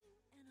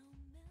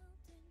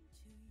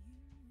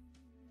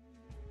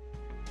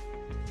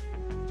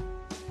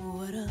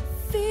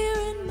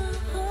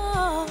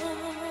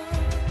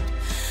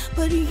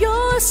but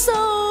you're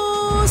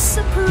so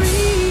supreme.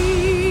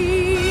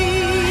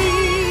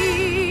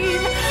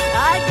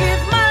 I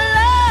give my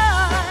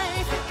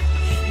life,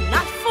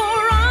 not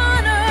for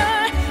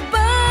honor,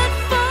 but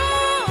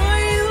for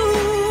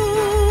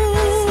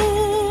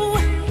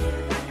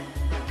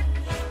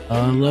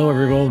you. Hello,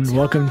 everyone.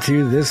 Welcome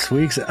to this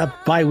week's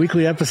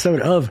bi-weekly episode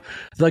of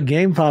The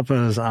Game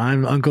Papas.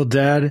 I'm Uncle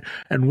Dad,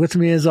 and with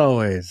me, as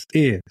always,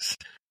 is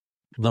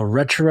the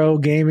Retro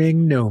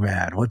Gaming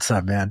Nomad. What's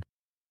up, man?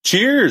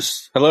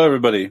 Cheers! Hello,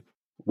 everybody.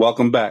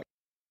 Welcome back.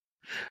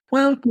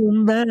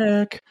 Welcome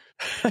back.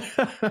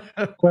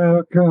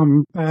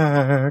 Welcome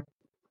back.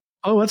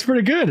 Oh, that's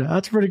pretty good.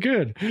 That's pretty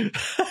good.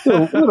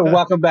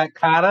 Welcome back,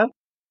 Kata.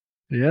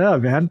 Yeah,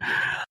 man.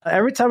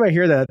 Every time I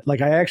hear that, like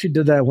I actually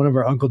did that in one of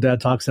our Uncle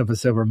Dad Talks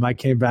episode where Mike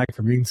came back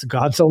from being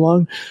gone so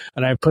long,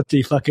 and I put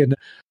the fucking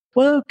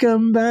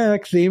welcome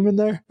back theme in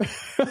there.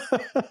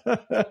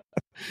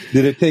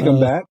 Did it take him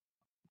back?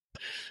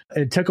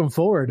 It took him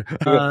forward.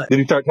 Did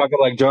he start talking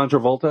like John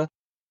Travolta?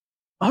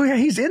 Oh, yeah,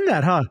 he's in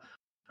that, huh?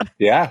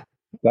 Yeah.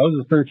 That was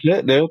his first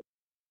shit, dude.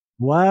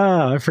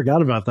 Wow, I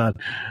forgot about that.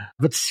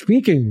 But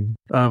speaking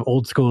of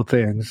old school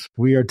things,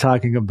 we are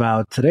talking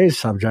about today's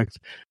subject,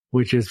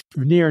 which is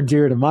near and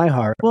dear to my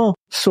heart. Well,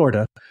 sort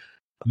of.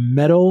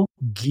 Metal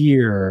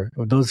Gear.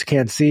 Those who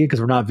can't see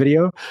because we're not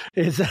video,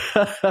 is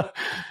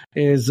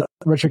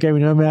Retro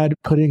Gaming Nomad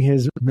putting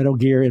his Metal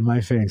Gear in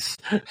my face.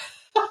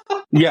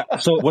 Yeah,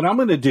 so what I'm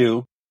going to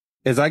do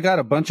is I got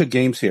a bunch of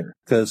games here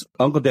because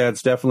Uncle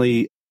Dad's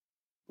definitely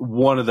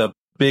one of the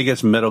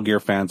biggest Metal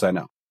Gear fans I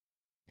know.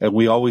 And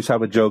we always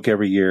have a joke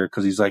every year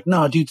because he's like,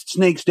 no, dude,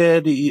 Snake's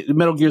dead.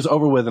 Metal Gear's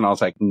over with. And I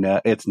was like,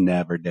 no, it's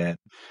never dead.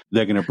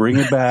 They're going to bring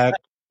it back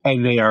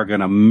and they are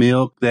going to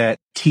milk that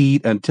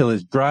teat until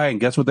it's dry. And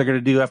guess what they're going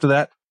to do after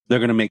that? They're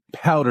going to make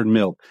powdered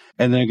milk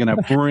and they're going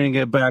to bring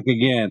it back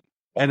again.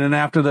 And then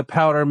after the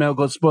powdered milk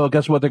goes spoiled,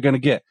 guess what they're going to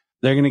get?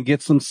 They're going to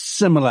get some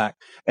Similac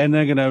and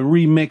they're going to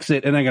remix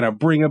it and they're going to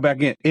bring it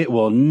back in. It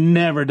will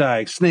never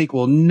die. Snake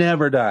will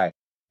never die.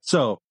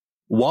 So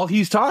while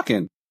he's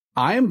talking,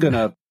 I am going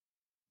to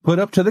put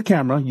up to the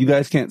camera. You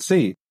guys can't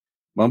see.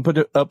 I'm going to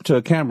put up to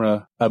a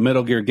camera a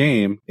Metal Gear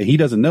game. And he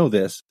doesn't know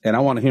this. And I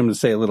want him to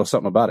say a little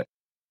something about it.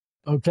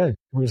 Okay.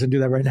 We're just going to do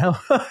that right now.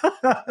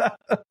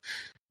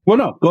 Well,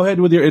 no. Go ahead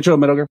with your intro,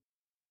 Metal Gear.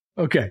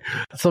 Okay.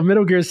 So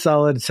Metal Gear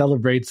Solid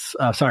celebrates,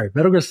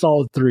 Metal Gear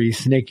Solid 3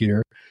 Snake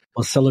Eater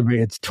will celebrate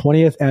its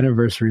 20th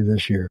anniversary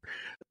this year.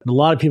 And a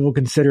lot of people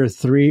consider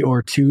 3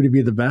 or 2 to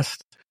be the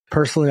best.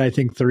 Personally, I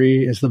think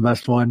 3 is the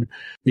best one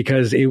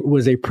because it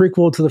was a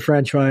prequel to the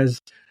franchise,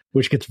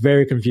 which gets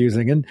very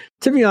confusing. And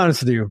to be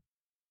honest with you,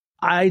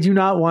 I do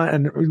not want,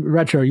 and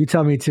Retro, you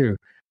tell me too,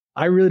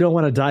 I really don't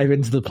want to dive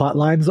into the plot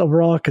lines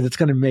overall because it's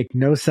going to make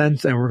no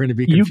sense and we're going to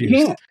be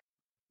confused.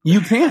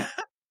 You can't.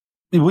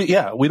 We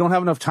don't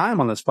have enough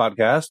time on this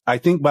podcast. I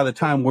think by the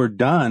time we're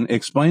done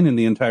explaining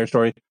the entire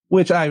story,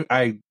 which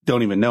I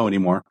don't even know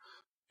anymore,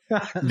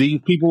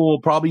 these people will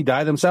probably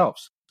die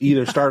themselves.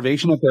 Either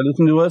starvation if they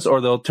listen to us, or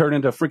they'll turn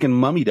into freaking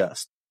mummy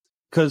dust.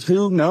 Because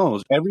who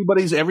knows?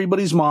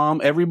 Everybody's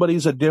mom.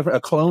 Everybody's a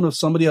clone of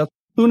somebody else.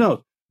 Who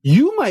knows?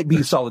 You might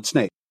be Solid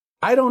Snake.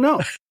 I don't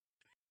know.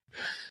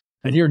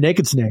 And you're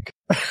Naked Snake.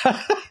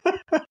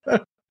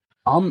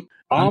 I'm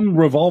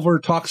Revolver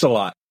Talks a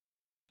Lot.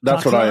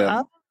 That's what I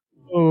am.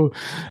 Oh,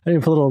 I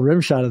didn't put a little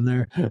rim shot in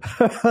there.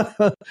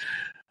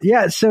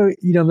 Yeah, so,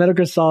 Metal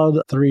Gear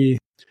Solid 3,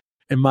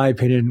 in my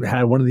opinion,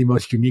 had one of the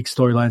most unique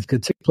storylines because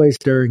it took place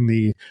during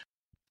the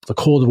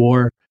Cold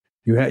War.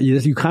 You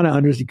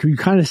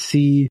kind of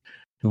see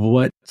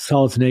what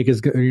Solid Snake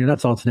is. You're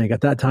not Solid Snake.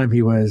 At that time,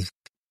 he was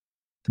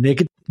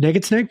Naked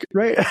Snake,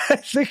 right? I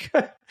think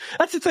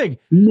that's the thing.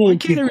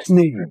 Naked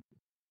Snake.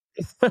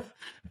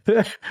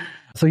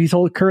 So he's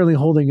currently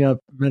holding up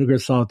Metal Gear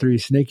Solid 3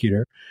 Snake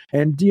Eater.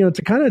 And, to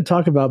kind of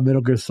talk about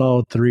Metal Gear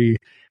Solid 3,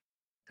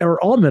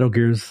 or all Metal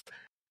Gears,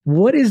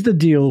 what is the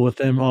deal with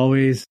them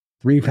always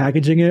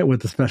repackaging it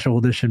with the special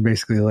edition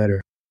basically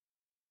later?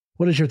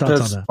 What is your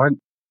thoughts on that?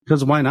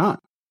 Because why not?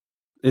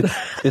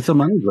 It's a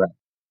money grab.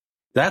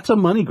 That's a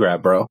money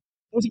grab, bro.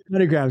 Those are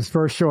money grabs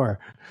for sure.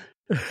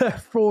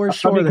 For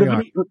sure they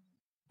are.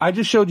 I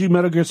just showed you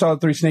Metal Gear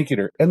Solid 3 Snake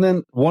Eater. And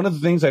then one of the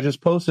things I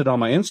just posted on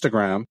my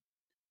Instagram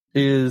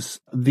is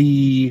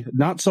the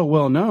not so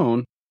well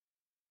known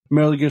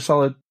Metal Gear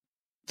Solid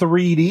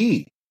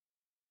 3D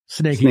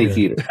Snake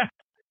Eater.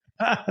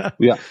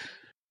 Yeah.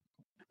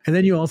 And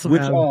then you also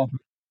have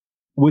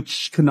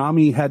which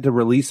Konami had to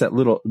release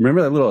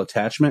remember that little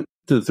attachment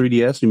to the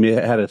 3DS? You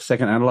had a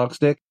second analog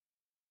stick.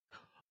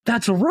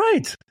 That's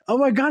right. Oh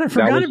my God, I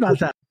forgot about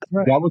that.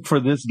 Right. That was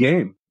for this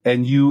game.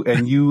 And you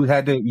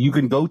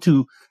can go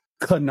to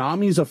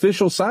Konami's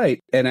official site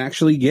and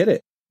actually get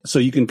it. So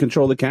you can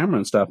control the camera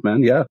and stuff,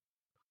 man. Yeah.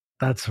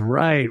 That's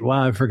right.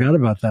 Wow, I forgot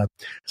about that.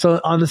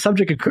 So on the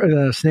subject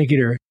of Snake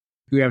Eater,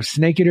 you have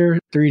Snake Eater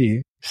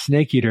 3D,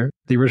 Snake Eater,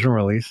 the original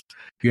release.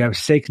 You have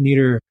Snake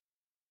Eater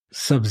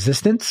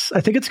Subsistence,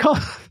 I think it's called.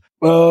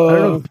 I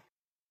don't know.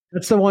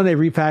 That's the one they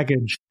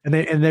repackaged.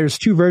 And there's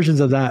two versions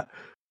of that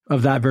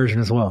of that version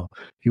as well.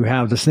 You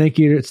have the Snake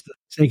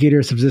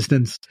Eater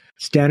Subsistence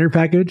standard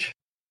package,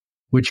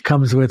 which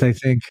comes with, I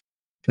think,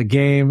 the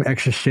game,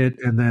 extra shit,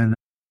 and then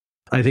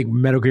I think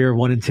Metal Gear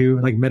 1 and 2,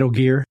 like Metal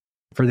Gear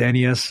for the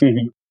NES.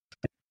 Mm-hmm.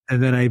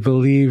 And then I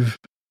believe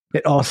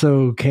it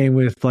also came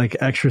with like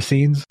extra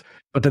scenes.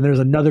 But then there's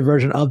another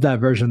version of that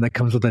version that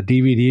comes with a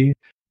DVD.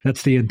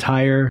 That's the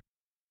entire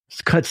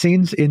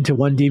cutscenes into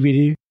one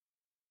DVD.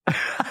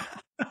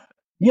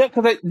 Yeah,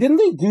 because didn't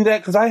they do that?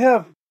 Because I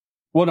have.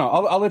 Well, no,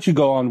 I'll let you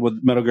go on with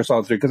Metal Gear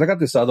Solid 3 because I got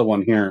this other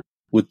one here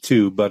with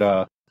 2, but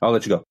I'll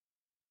let you go.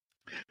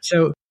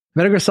 So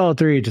Metal Gear Solid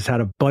 3 just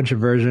had a bunch of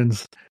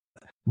versions.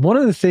 One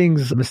of the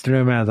things, Mr.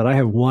 Nomad, that I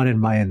have wanted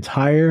my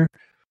entire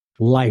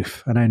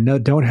life, and I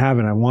don't have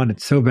it, I want it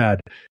so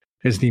bad,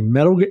 is the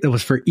Metal Gear. It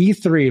was for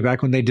E3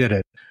 back when they did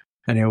it,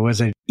 and it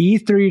was an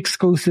E3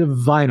 exclusive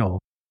vinyl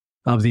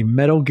of the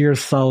Metal Gear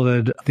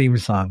Solid theme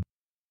song,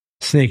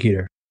 Snake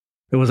Eater.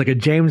 It was like a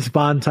James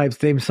Bond type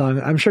theme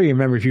song. I'm sure you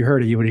remember. If you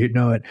heard it, you would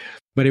know it.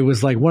 But it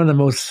was like one of the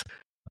most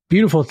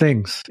beautiful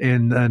things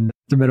in the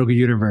Metal Gear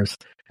universe.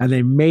 And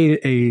they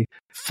made a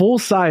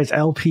full-size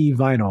LP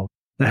vinyl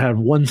that had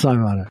one song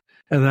on it,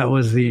 and that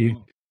was the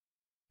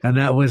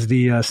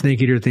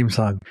Snake Eater theme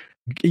song.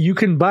 You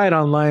can buy it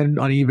online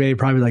on eBay,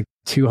 probably like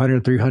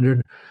 200,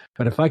 300.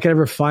 But if I could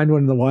ever find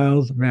one in the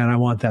wild, man, I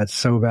want that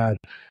so bad.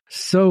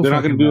 So they're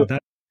not going to do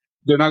that.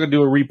 They're not going to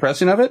do a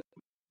repressing of it.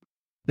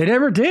 They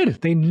never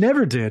did. They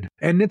never did.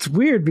 And it's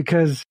weird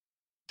because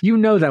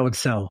that would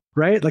sell,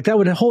 right? Like that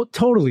would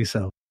totally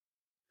sell.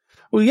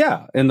 Well,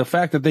 yeah. And the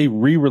fact that they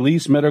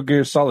re-released Metal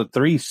Gear Solid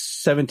 3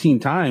 17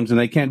 times and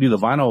they can't do the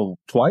vinyl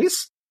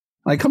twice?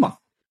 Like, come on.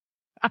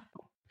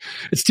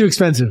 It's too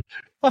expensive.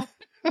 And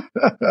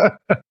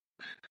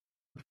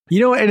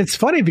it's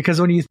funny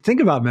because when you think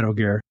about Metal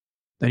Gear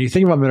and you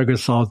think about Metal Gear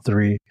Solid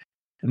 3,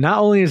 not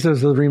only is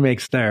those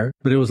remakes there,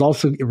 but it was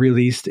also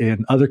released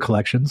in other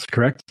collections,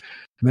 correct?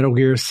 Metal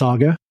Gear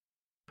Saga,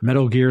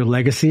 Metal Gear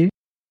Legacy,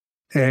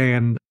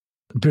 and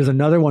there's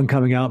another one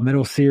coming out,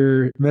 Metal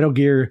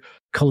Gear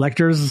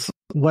Collectors,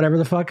 whatever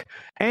the fuck.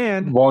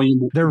 And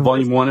Volume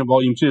 1 and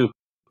Volume 2.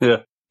 Yeah.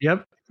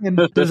 Yep. And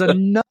there's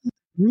another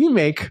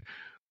remake,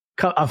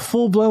 a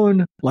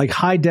full-blown, like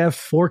high-def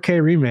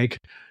 4K remake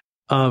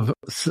of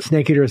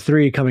Snake Eater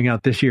 3 coming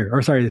out this year.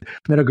 Or sorry,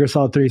 Metal Gear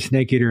Solid 3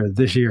 Snake Eater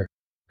this year.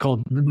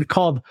 Called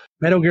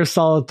Metal Gear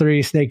Solid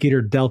 3 Snake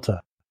Eater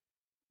Delta.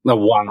 Oh,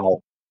 wow.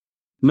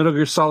 Metal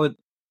Gear Solid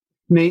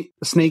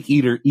Snake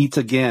Eater Eats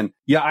Again.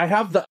 Yeah, I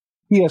have the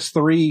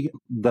PS3,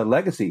 the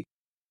Legacy.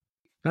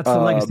 That's the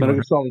Legacy Metal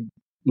Gear Solid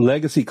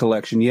Legacy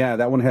Collection. Yeah,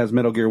 that one has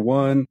Metal Gear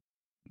 1,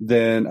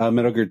 then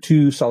Metal Gear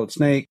 2, Solid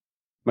Snake,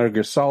 Metal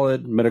Gear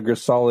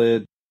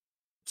Solid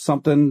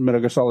something,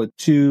 Metal Gear Solid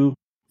 2,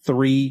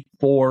 3,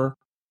 4,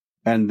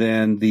 and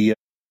then the...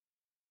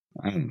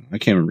 I don't know. I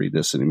can't even read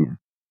this anymore.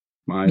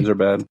 My eyes are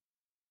bad.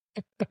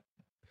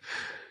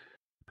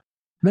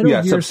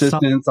 Gear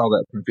Subsistence, all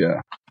that stuff,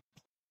 yeah.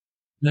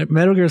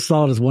 Metal Gear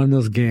Solid is one of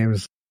those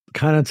games,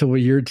 kind of to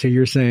what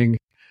you're saying.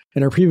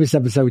 In our previous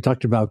episode, we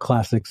talked about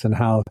classics and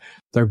how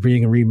they're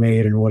being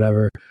remade and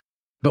whatever.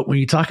 But when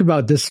you talk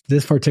about this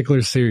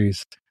particular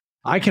series,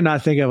 I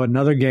cannot think of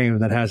another game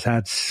that has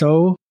had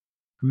so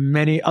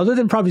many, other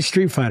than probably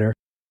Street Fighter,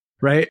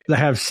 right? That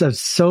have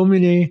so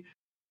many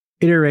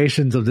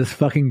iterations of this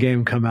fucking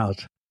game come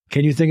out.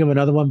 Can you think of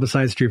another one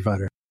besides Street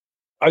Fighter?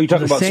 Are you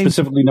talking about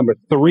specifically number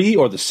 3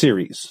 or the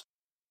series?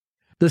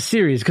 The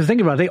series, because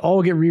think about it, they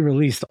all get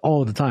re-released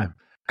all the time.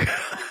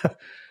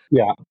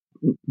 Yeah,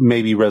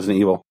 maybe Resident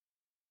Evil.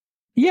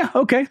 Yeah,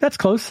 okay, that's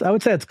close. I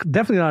would say it's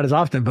definitely not as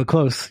often, but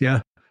close,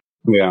 yeah.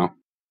 Yeah,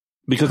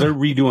 because they're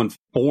redoing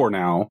 4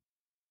 now.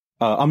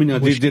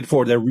 They did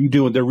 4. They're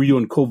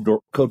redoing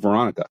Code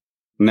Veronica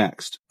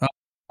next. Oh,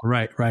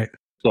 right.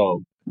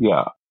 So,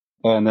 yeah.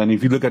 And then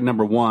if you look at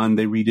number 1,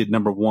 they redid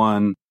number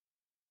 1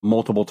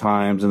 multiple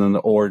times, and then the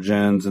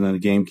Origins, and then the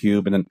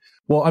GameCube, and then,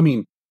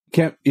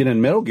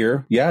 in Metal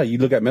Gear, yeah, you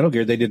look at Metal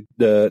Gear, they did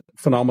the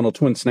phenomenal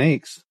Twin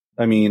Snakes,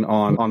 on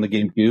the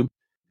GameCube, and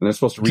they're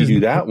supposed to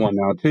redo that one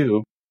now,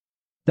 too.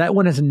 That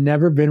one has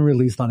never been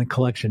released on a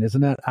collection.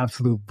 Isn't that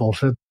absolute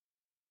bullshit?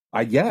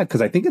 Yeah,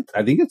 because I think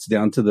it's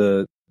down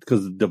to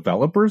because the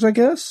developers, I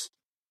guess.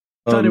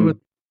 I thought it was.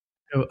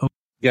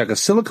 Yeah,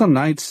 because Silicon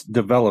Knights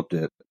developed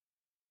it.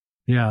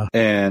 Yeah,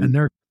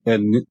 and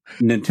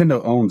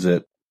Nintendo owns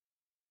it.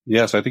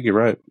 Yes, I think you're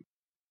right.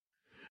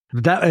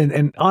 That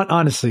and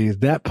honestly,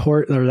 that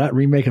port or that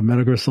remake of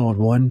Metal Gear Solid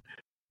 1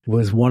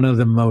 was one of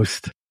the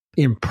most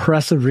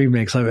impressive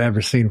remakes I've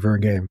ever seen for a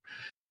game,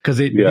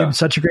 because it did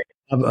such a great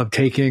job of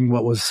taking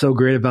what was so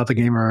great about the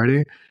game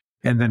already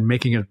and then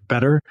making it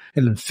better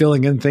and then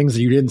filling in things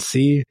that you didn't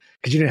see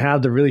because you didn't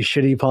have the really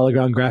shitty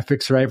polygon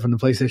graphics right from the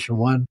PlayStation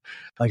 1.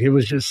 Like it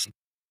was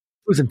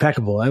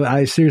impeccable.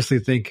 I seriously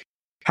think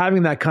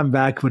having that come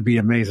back would be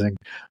amazing.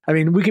 I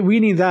mean, we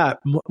need that.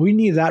 We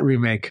need that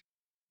remake.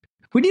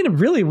 We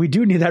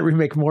do need that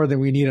remake more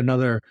than we need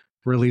another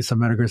release of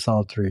Metal Gear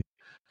Solid 3.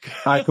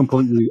 I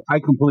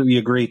completely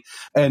agree.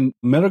 And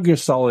Metal Gear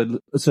Solid,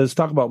 let's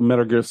talk about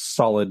Metal Gear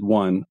Solid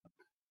 1.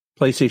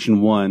 PlayStation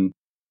 1,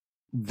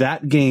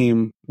 that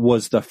game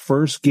was the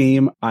first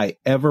game I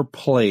ever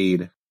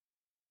played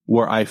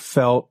where I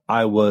felt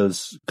I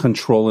was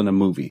controlling a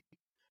movie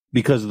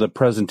because of the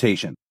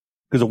presentation.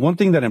 Because the one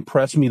thing that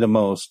impressed me the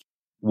most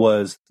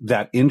was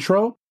that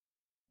intro,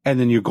 and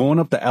then you're going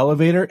up the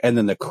elevator, and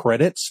then the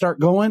credits start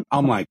going.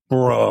 I'm like,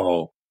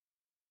 bro,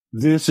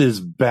 this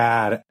is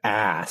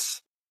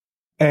badass.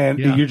 And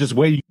you're just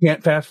waiting. You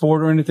can't fast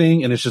forward or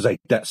anything. And it's just like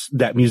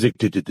that music,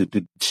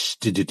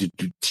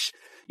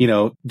 you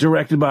know,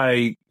 directed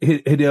by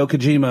Hideo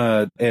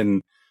Kojima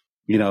and,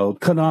 you know,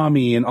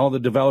 Konami and all the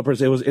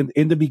developers. It was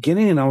in the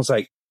beginning. And I was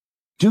like,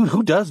 dude,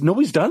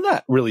 nobody's done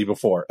that really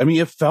before. I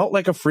mean, it felt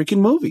like a freaking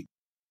movie.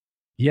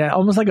 Yeah.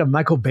 Almost like a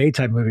Michael Bay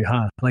type movie,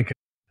 huh? Like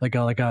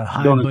a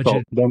high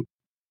budget.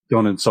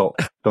 Don't insult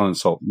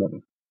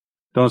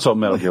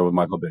Metal Gear with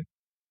Michael Bay.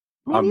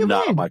 I'm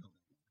not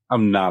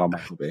a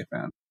Michael Bay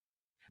fan.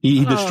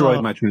 He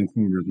destroyed my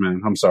Transformers,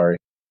 man. I'm sorry.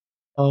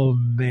 Oh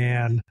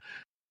man.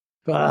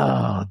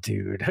 Oh,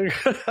 dude.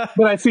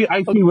 But I see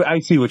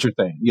what you're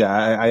saying. Yeah,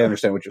 I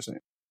understand what you're saying.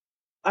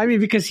 I mean,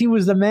 because he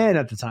was the man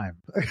at the time.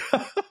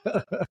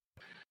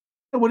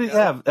 What did he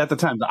have at the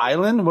time? The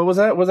Island? What was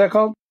that? What was that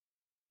called?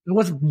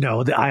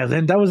 The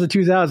Island. That was the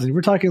 2000s.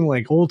 We're talking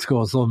like old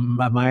school. So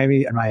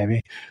Miami.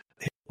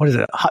 What is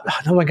it?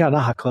 Oh my God,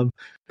 not Hot Club.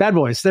 Bad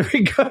Boys. There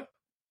we go.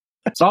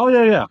 Oh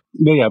yeah.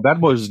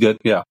 Bad Boys is good.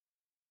 Yeah.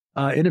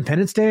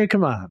 Independence Day.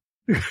 Come on.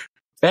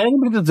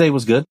 Independence Day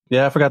was good.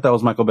 Yeah, I forgot that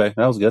was Michael Bay.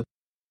 That was good.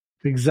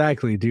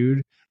 Exactly,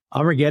 dude.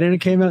 Armageddon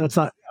came out. That's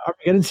not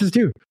Armageddon says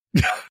too.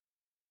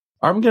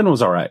 Armageddon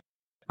was all right.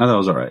 I thought it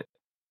was all right.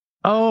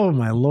 Oh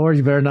my Lord!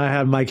 You better not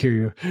have Mike hear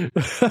you.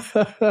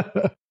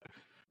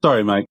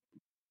 Sorry, Mike.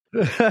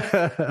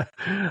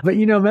 But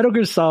you know, Metal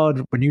Gear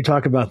Solid, when you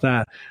talk about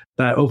that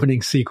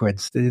opening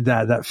sequence,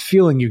 that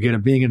feeling you get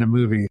of being in a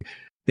movie,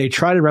 they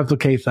try to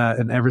replicate that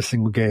in every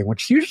single game,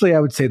 which usually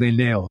I would say they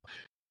nail.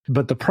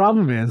 But the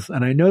problem is,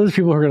 and I know there's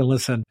people who are going to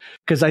listen,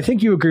 because I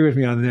think you agree with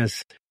me on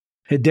this,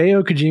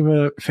 Hideo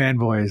Kojima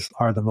fanboys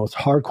are the most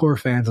hardcore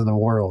fans in the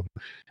world.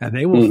 And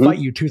they will fight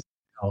you tooth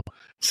and nail,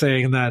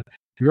 saying that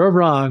you're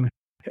wrong,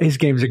 his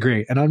games are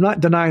great. And I'm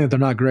not denying that they're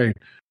not great,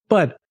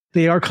 but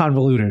they are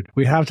convoluted.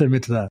 We have to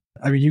admit to that.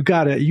 I mean, you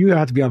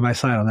have to be on my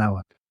side on that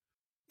one.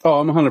 Oh,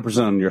 I'm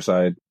 100% on your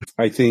side.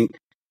 I think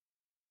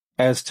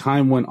as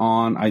time went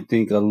on, I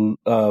think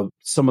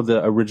some of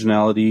the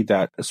originality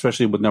that,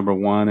 especially with number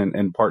 1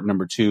 and part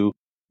number 2,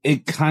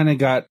 it kind of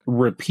got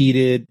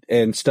repeated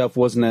and stuff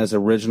wasn't as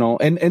original.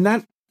 And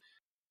I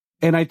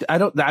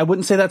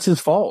wouldn't say that's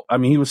his fault. I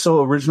mean, he was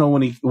so original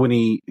when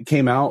he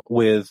came out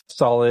with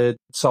Solid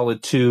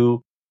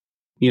 2,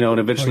 you know,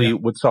 and eventually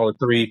with Solid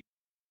 3.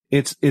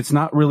 It's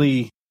not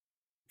really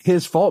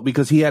his fault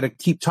because he had to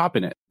keep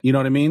topping it. You know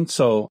what I mean?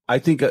 So I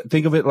think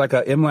of it like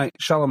a M. Night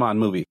Shyamalan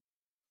movie.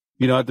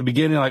 You know, at the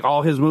beginning, like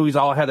all his movies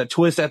all had a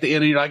twist at the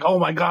end, and you're like, oh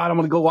my God, I'm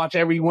going to go watch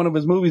every one of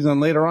his movies. And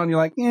later on, you're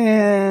like,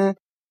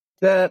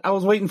 I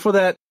was waiting for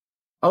that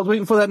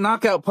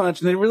knockout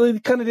punch, and it really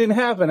kind of didn't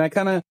happen. I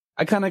kind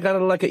of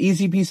got like an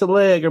easy piece of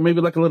leg or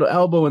maybe like a little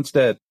elbow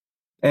instead.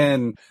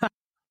 And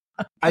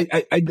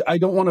I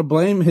don't want to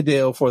blame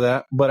Hideo for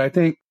that, but I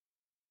think,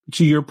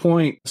 to your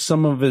point,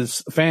 some of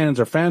his fans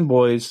or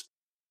fanboys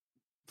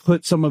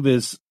put some of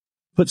his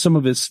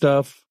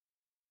stuff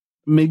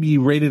maybe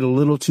rated a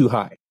little too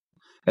high.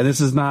 And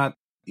this is not,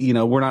 you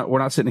know, we're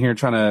not sitting here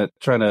trying to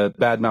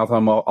badmouth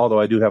him,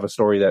 although I do have a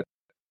story that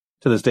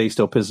to this day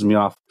still pisses me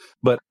off.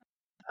 But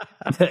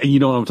you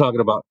know what I'm talking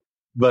about.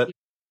 But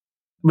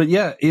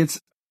yeah,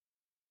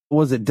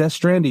 was it Death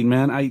Stranding,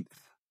 man?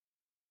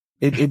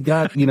 It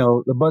got, you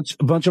know, a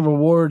bunch of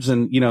awards,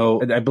 and, you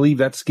know, I believe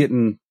that's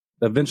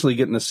eventually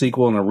getting a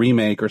sequel and a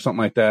remake or something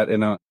like that.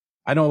 And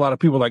I know a lot of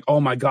people are like, oh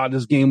my God,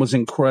 this game was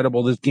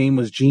incredible. This game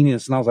was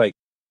genius. And I was like,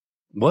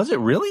 was it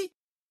really?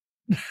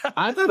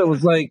 I thought it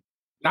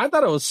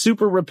was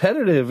super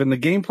repetitive, and the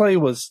gameplay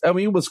was, I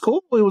mean, it was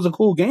cool. It was a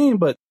cool game,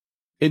 but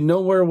in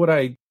nowhere would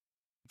I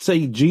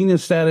say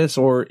genius status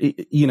or,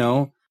 you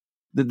know,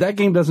 that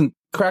game doesn't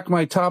crack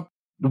my top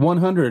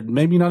 100,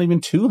 maybe not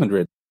even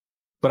 200.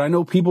 But I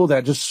know people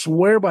that just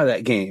swear by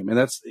that game, and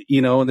that's,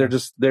 you know, they're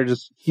just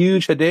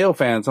huge Hideo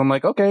fans. I'm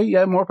like, okay,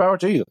 yeah, more power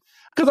to you.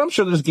 Because I'm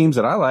sure there's games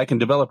that I like and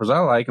developers I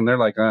like, and they're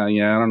like,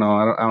 yeah, I don't know.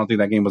 I don't think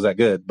that game was that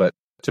good, but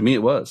to me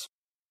it was.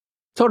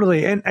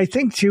 Totally. And I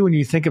think too, when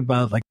you think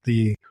about like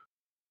I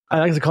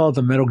like to call it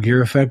the Metal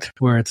Gear effect,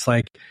 where it's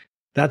like,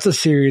 that's a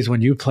series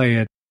when you play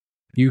it,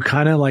 you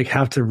kind of like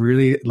have to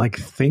really like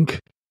think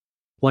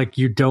like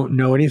you don't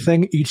know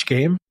anything each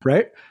game,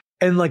 right?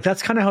 And like,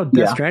 that's kind of how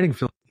Death Stranding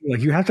feels.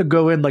 Like, you have to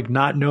go in like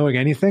not knowing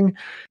anything,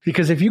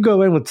 because if you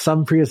go in with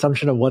some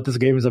pre-assumption of what this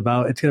game is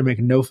about, it's going to make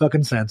no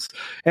fucking sense.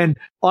 And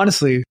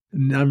honestly,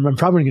 I'm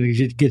probably going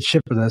to get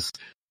shit for this.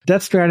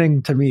 Death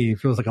Stranding to me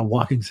feels like a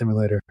walking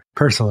simulator,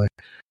 personally.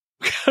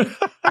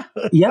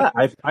 Yeah,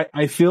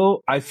 I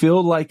feel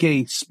like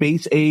a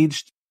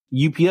space-aged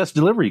UPS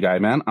delivery guy,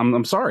 man.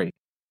 I'm sorry.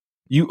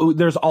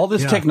 There's all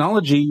this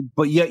technology,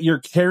 but yet you're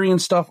carrying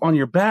stuff on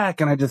your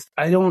back, and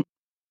I don't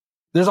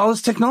There's all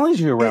this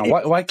technology around.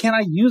 Why can't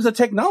I use the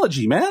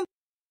technology, man?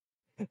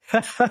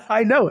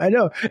 I know.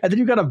 And then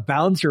you got to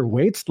balance your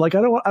weights. Like,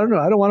 I don't know.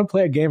 I don't want to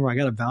play a game where I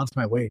got to balance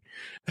my weight.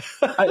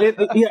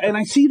 Yeah. And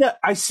I see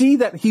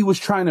that he was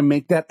trying to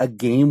make that a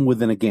game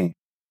within a game,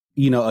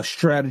 a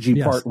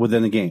strategy part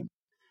within the game.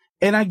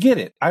 And I get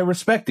it. I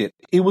respect it.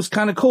 It was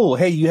kind of cool.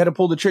 Hey, you had to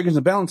pull the triggers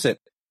and balance it.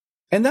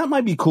 And that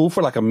might be cool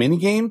for like a mini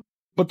game.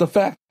 But the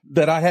fact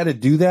that I had to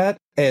do that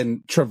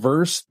and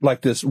traverse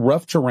like this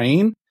rough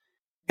terrain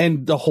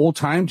and the whole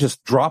time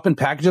just dropping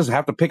packages and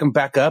have to pick them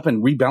back up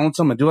and rebalance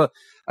them and do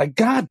like,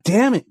 God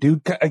damn it,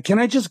 dude. Can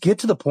I just get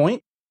to the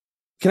point?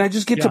 Can I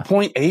just get to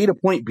point A to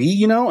point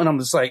B, And I'm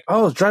just like,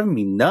 oh, it's driving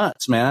me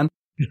nuts, man.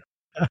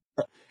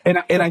 And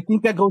I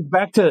think that goes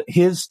back to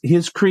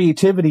his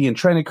creativity and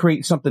trying to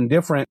create something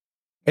different.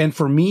 And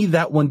for me,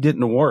 that one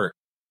didn't work.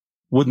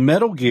 With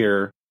Metal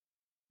Gear,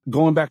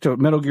 going back to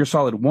Metal Gear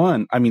Solid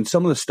 1, I mean,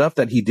 some of the stuff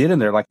that he did in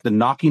there, like the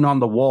knocking on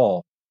the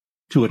wall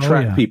to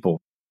attract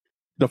people.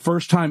 The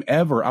first time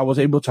ever, I was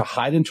able to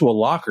hide into a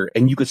locker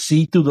and you could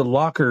see through the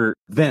locker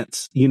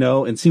vents,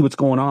 and see what's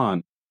going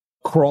on.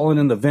 Crawling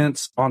in the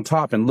vents on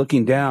top and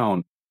looking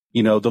down.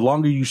 The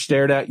longer you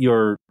stared at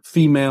your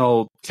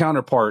female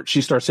counterpart,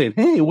 she starts saying,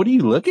 hey, what are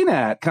you looking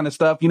at? Kind of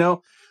stuff,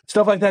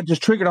 stuff like that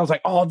just triggered. I was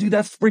like, oh, dude,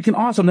 that's freaking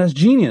awesome. That's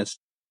genius.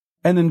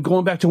 And then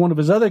going back to one of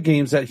his other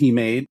games that he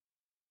made,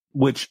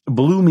 which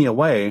blew me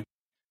away,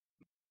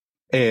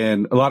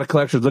 and a lot of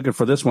collectors looking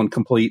for this one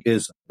complete,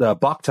 is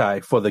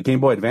Boktai for the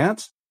Game Boy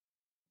Advance.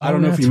 I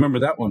don't know if you remember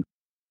that one.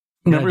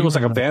 Remember, it was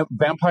like a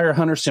vampire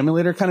hunter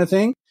simulator kind of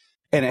thing,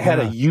 and it had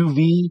a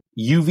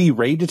UV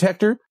ray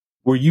detector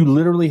where you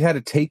literally had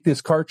to take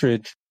this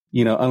cartridge,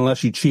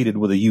 unless you cheated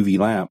with a UV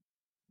lamp.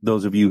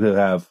 Those of you who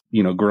have,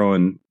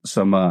 growing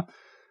some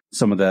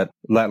of that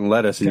Latin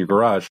lettuce in your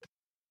garage,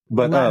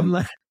 but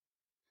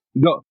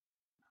no.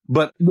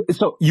 But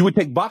so you would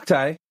take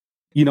Boktai,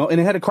 and it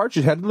had a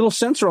cartridge, had a little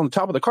sensor on the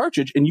top of the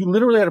cartridge, and you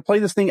literally had to play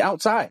this thing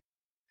outside.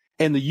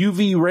 And the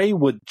UV ray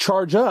would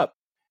charge up.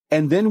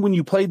 And then when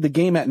you played the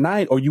game at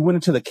night or you went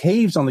into the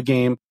caves on the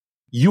game,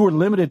 you were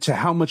limited to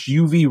how much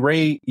UV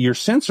ray your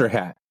sensor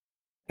had.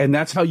 And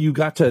that's how you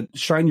got to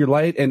shine your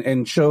light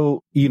and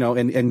show,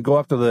 and go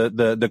after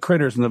the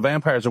critters and the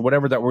vampires or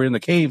whatever that were in the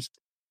caves.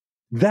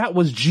 That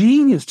was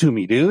genius to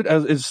me, dude.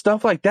 It's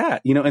stuff like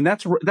that, and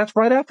that's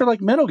right after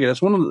like Metal Gear.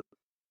 That's one of the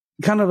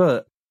kind of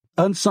a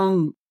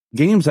unsung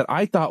games that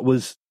I thought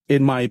was,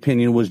 in my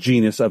opinion, was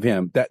genius of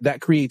him.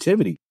 That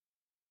creativity.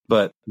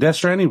 But Death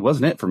Stranding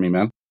wasn't it for me,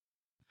 man.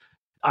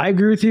 I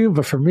agree with you,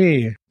 but for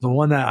me, the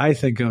one that I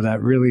think of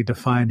that really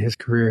defined his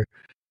career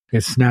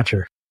is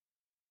Snatcher.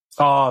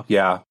 Oh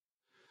yeah.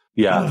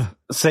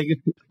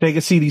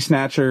 Sega CD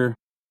Snatcher.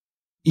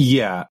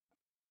 Yeah.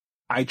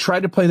 I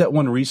tried to play that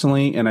one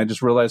recently, and I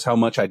just realized how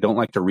much I don't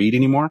like to read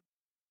anymore.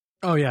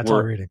 Oh yeah, it's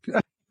all reading.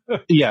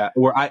 Yeah,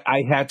 where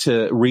I had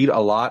to read a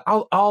lot.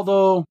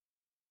 Although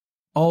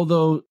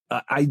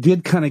I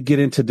did kind of get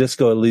into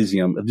Disco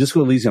Elysium.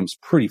 Disco Elysium's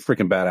pretty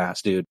freaking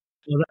badass, dude.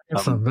 Well,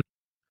 that's a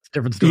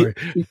different story.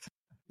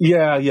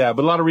 Yeah,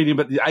 but a lot of reading.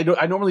 But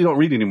I normally don't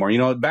read anymore.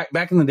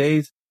 Back in the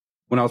days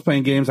when I was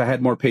playing games, I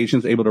had more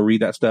patience, able to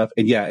read that stuff.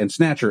 And yeah, and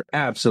Snatcher,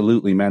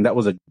 absolutely, man, that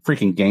was a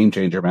freaking game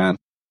changer, man.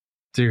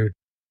 Dude,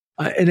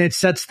 and it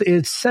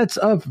sets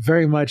up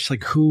very much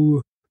like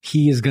who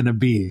he is going to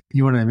be.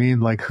 You know what I mean?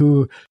 Like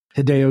who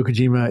Hideo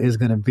Kojima is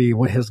going to be,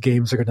 what his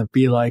games are going to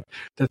be like.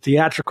 The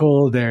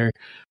theatrical, the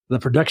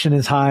production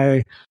is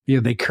high.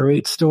 They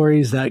create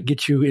stories that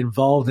get you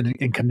involved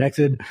and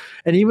connected.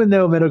 And even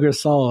though Metal Gear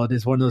Solid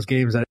is one of those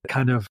games that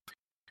kind of,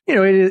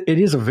 it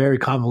is a very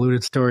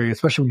convoluted story,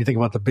 especially when you think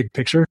about the big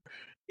picture.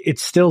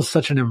 It's still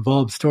such an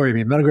involved story. I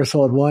mean, Metal Gear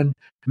Solid 1,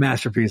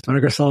 masterpiece. Metal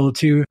Gear Solid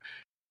 2,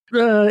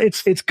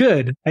 it's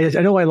good. I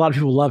know why a lot of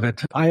people love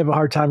it. I have a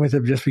hard time with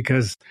it just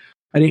because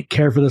I didn't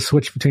care for the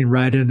switch between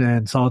Raiden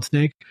and Solid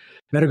Snake.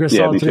 Metal Gear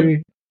Solid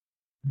 3,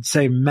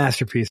 say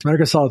masterpiece. Metal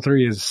Gear Solid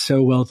 3 is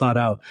so well thought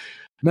out.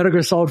 Metal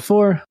Gear Solid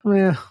 4,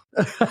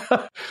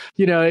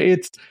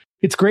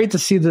 it's great to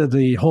see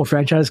the whole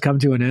franchise come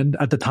to an end,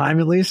 at the time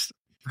at least.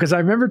 Because I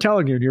remember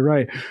telling you, and you're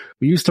right,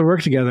 we used to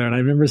work together, and I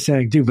remember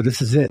saying, dude, but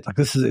this is it. Like,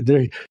 this is it.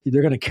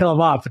 They're going to kill him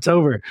off. It's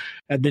over.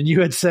 And then you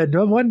had said,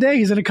 no, one day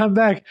he's going to come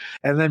back.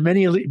 And then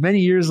many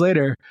years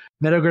later,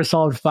 Metal Gear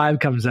Solid 5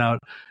 comes out.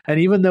 And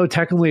even though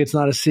technically it's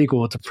not a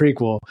sequel, it's a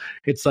prequel,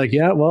 it's like,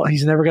 yeah, well,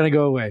 he's never going to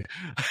go away.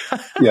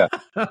 Yeah.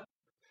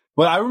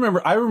 Well, I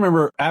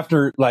remember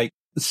after, like,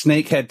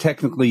 Snake had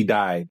technically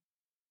died,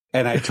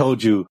 and I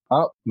told you,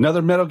 oh,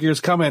 another Metal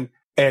Gear's coming.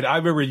 And I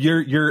remember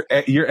your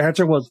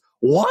answer was,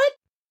 what?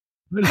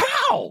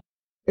 How?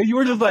 And you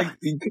were just like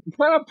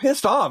kind of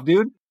pissed off,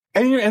 dude.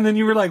 And then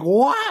you were like,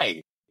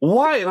 why?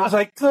 And I was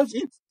like, cause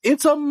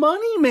it's a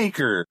money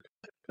maker.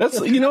 That's,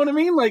 you know what I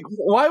mean? Like,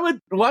 why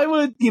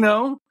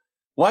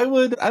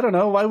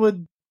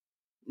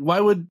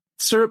would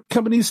syrup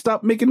companies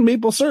stop making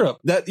maple syrup?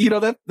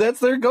 That's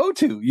their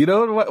go-to,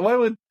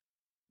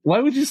 why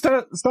would you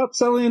stop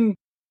selling?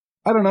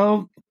 I don't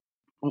know.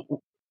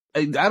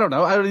 I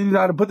don't even know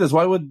how to put this.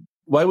 Why would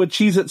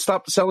Cheez-It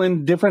stop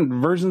selling different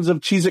versions of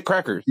Cheez-It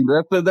crackers?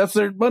 That's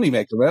their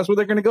moneymaker. That's what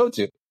they're going to go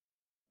to.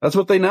 That's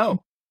what they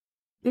know.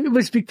 It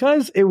was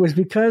because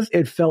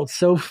it felt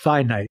so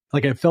finite.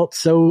 Like it felt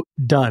so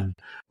done.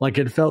 Like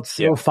it felt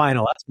so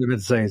final. That's what I've been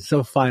saying.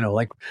 So final.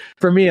 Like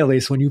for me, at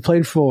least, when you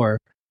played 4,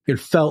 it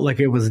felt like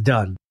it was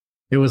done.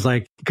 It was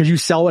like, because you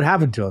saw what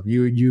happened to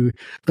him.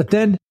 But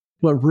then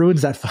what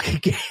ruins that fucking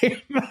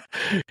game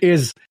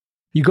is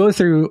you go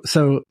through,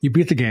 so you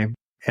beat the game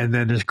and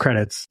then there's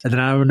credits and then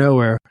out of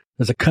nowhere,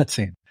 there's a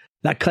cutscene.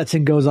 That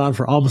cutscene goes on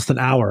for almost an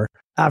hour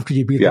after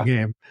you beat the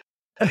game.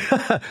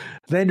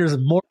 Then there's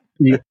more.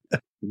 You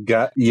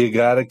got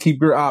to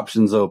keep your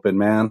options open,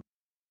 man.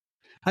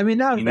 I mean,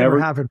 now it never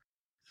happened.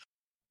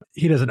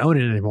 He doesn't own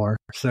it anymore,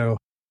 so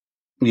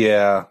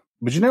yeah.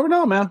 But you never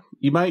know, man.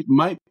 He might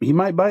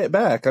buy it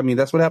back. I mean,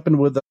 that's what happened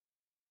with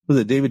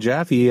David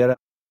Jaffe. He had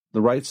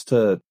the rights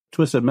to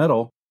Twisted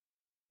Metal,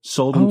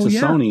 sold them to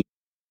Sony,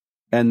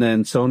 and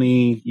then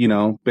Sony,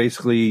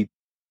 basically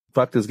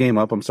fucked his game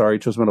up. I'm sorry,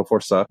 Twisted Metal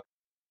 4 sucked.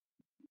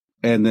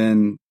 And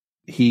then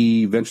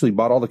he eventually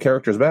bought all the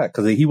characters back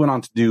because he went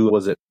on to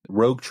do,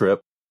 Rogue Trip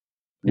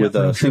with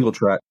a single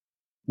track,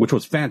 which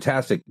was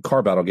fantastic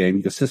car battle game.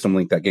 You could system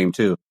link that game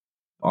too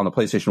on the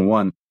PlayStation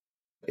 1.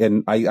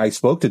 And I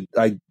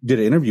did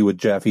an interview with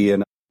Jaffe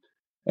and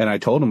I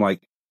told him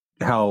like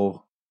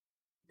how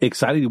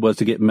excited he was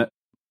to get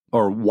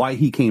or why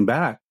he came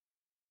back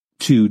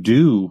to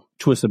do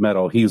Twisted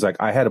Metal. He was like,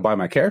 I had to buy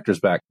my characters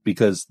back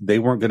because they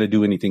weren't going to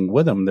do anything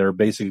with them. They're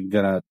basically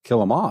going to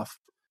kill him off.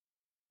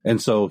 And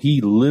so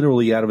he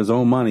literally out of his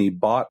own money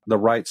bought the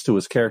rights to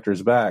his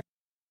characters back,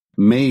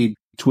 made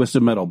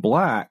Twisted Metal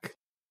Black,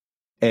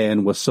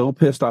 and was so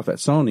pissed off at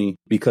Sony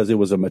because it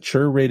was a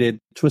mature rated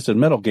Twisted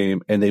Metal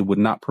game and they would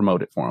not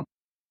promote it for him.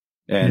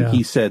 And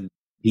he said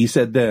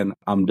then,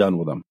 I'm done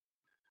with them.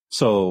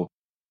 So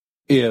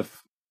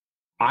if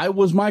I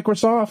was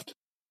Microsoft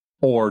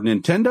or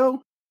Nintendo,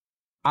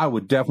 I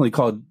would definitely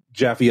call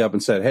Jaffe up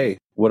and said, hey,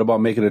 what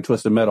about making a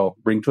Twisted Metal?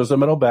 Bring Twisted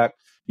Metal back.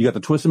 You got the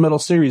Twisted Metal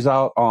series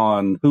out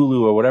on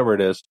Hulu or whatever it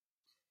is.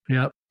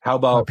 Yep. How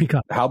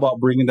about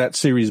bringing that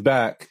series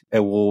back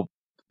and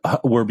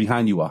we're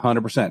behind you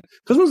 100%. Because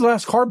when was the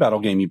last car battle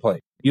game you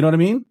played? You know what I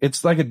mean?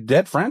 It's like a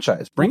dead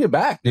franchise. Bring it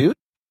back, dude.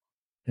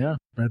 Yeah,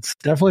 it's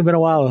definitely been a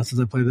while since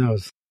I played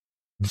those.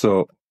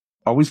 So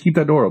always keep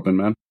that door open,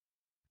 man.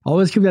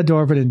 Always keep that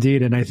door open,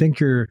 indeed. And I think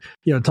you're,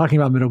 talking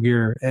about Metal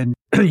Gear, and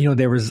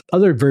there was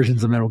other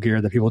versions of Metal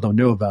Gear that people don't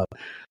know about.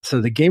 So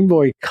the Game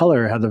Boy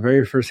Color had the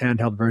very first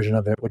handheld version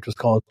of it, which was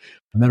called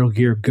Metal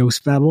Gear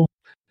Ghost Battle,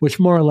 which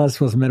more or less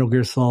was Metal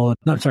Gear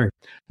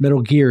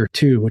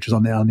 2, which was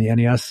on the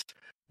NES.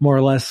 More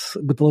or less,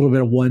 with a little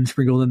bit of 1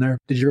 sprinkled in there.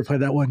 Did you ever play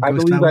that one? I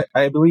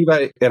believe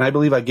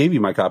I gave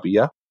you my copy.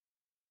 Yeah,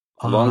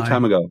 a long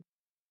time ago.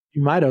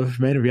 You might have,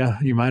 yeah.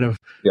 You might have.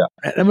 Yeah,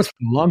 that must have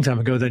been a long time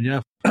ago. Then, yeah.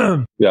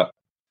 Yeah.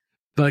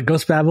 But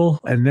Ghost Babel,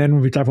 and then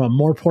when we talk about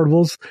more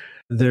portables,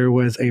 there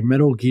was a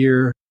Metal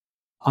Gear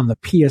on the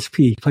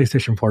PSP,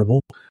 PlayStation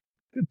Portable,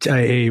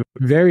 a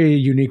very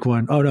unique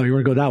one. Oh no, you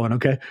want to go that one?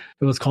 Okay,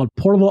 it was called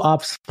Portable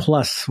Ops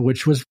Plus,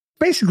 which was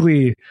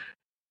basically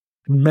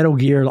Metal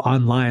Gear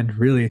Online,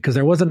 really, because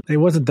it wasn't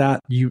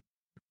that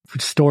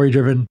story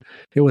driven.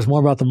 It was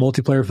more about the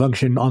multiplayer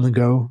function on the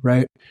go,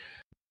 right?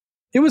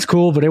 It was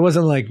cool, but it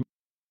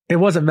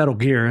wasn't Metal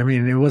Gear. I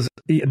mean, it was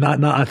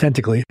not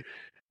authentically.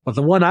 But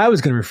the one I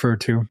was going to refer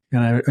to,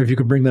 and if you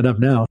could bring that up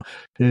now,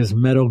 is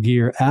Metal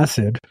Gear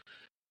Acid.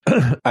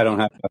 I don't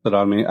have Acid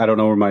on me. I don't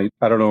know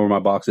where my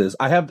box is.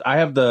 I have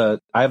the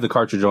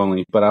cartridge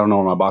only, but I don't know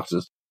where my box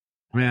is.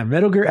 Man,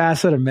 Metal Gear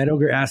Acid and Metal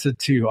Gear Acid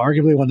 2,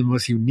 arguably one of the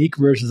most unique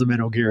versions of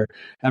Metal Gear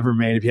ever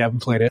made, if you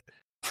haven't played it,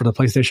 for the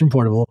PlayStation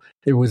Portable.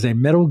 It was a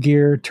Metal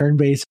Gear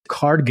turn-based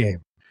card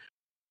game.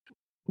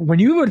 When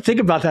you would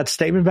think about that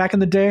statement back in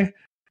the day,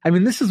 I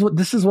mean, this is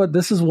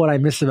what I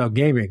missed about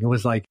gaming. It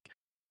was like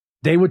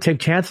they would take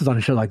chances on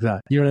a shit like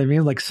that. You know what I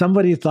mean? Like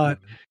somebody thought,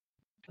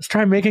 let's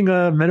try making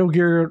a Metal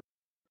Gear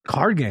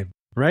card game,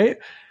 right?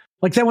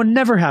 Like that would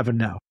never happen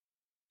now.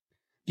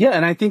 Yeah,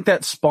 and I think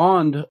that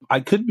spawned, I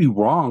could be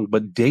wrong,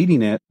 but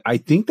dating it, I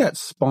think that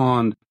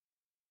spawned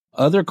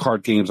other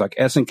card games like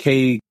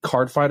SNK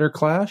Card Fighter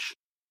Clash.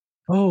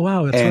 Oh,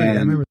 wow. That's right. I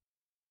remember.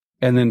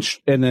 And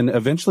then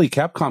eventually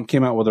Capcom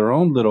came out with their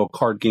own little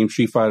card game,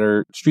 Street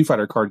Fighter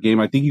card game.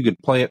 I think you could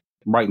play it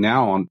right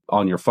now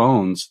on your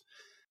phones,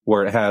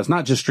 where it has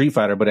not just Street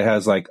Fighter, but it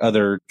has like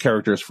other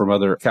characters from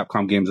other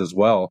Capcom games as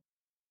well.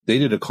 They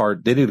did a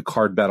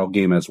card battle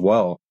game as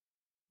well.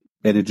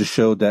 And it just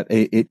showed that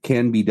it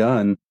can be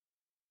done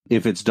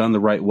if it's done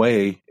the right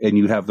way and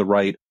you have the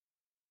right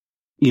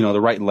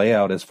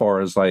layout as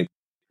far as like,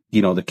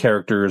 the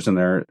characters and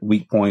their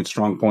weak points,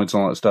 strong points,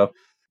 and all that stuff.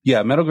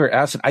 Yeah, Metal Gear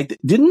Acid.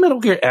 Didn't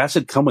Metal Gear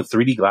Acid come with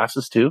 3D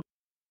glasses too?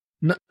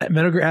 No,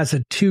 Metal Gear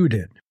Acid 2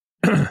 did.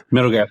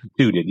 Metal Gear Acid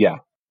 2 did, yeah.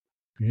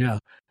 Yeah,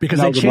 because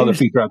that was another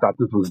feature I thought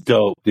this was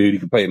dope, dude. You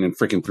can play it in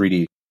freaking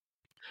 3D.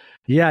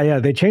 Yeah.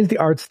 They changed the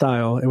art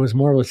style. It was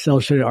more of a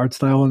cel-shaded art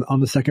style on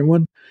the second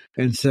one.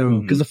 And so,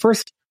 because the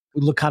first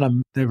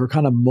they were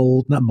kind of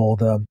not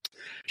mold,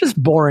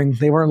 just boring.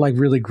 They weren't like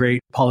really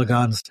great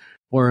polygons.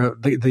 Or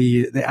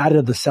they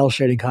added the cell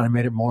shading, kind of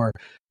made it more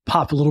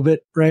pop a little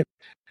bit, right?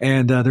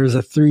 And there's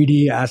a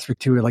 3D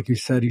aspect to it, like you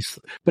said.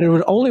 But it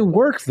would only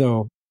work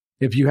though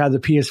if you had the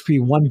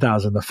PSP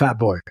 1000, the Fat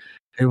Boy.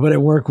 It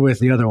wouldn't work with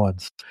the other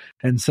ones.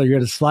 And so you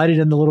had to slide it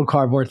in the little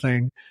cardboard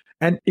thing.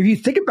 And if you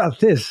think about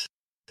this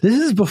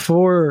is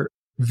before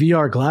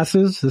VR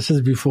glasses. This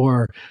is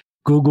before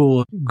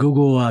Google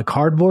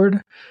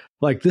Cardboard.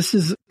 Like, this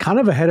is kind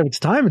of ahead of its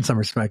time in some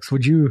respects.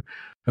 Would you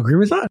agree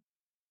with that?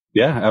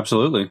 Yeah,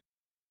 absolutely.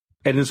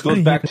 And this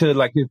goes back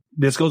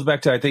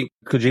to I think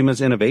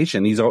Kojima's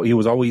innovation. He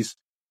was always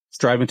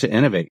striving to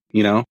innovate,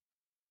 you know?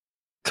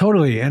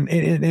 Totally.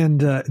 And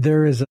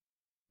there is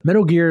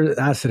Metal Gear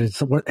Acid.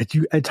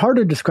 It's hard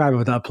to describe it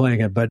without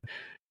playing it, but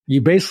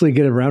you basically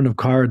get a round of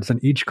cards,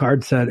 and each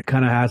card set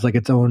kind of has like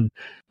its own,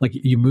 like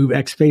you move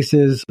X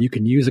spaces. You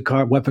can use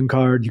a weapon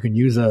card. You can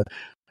use a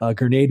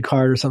grenade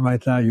card or something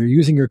like that. You're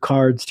using your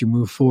cards to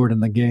move forward in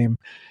the game,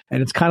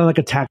 and it's kind of like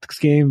a tactics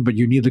game, but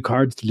you need the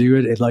cards to do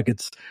it.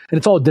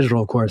 It's all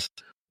digital, of course.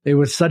 It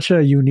was such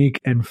a unique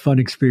and fun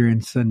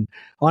experience, and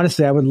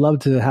honestly, I would love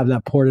to have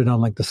that ported on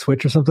like the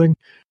Switch or something.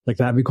 Like,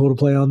 that'd be cool to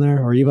play on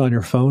there, or even on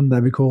your phone.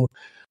 That'd be cool,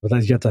 but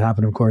that's yet to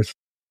happen, of course.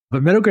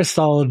 But Metal Gear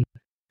Solid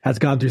has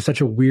gone through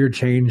such a weird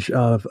change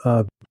of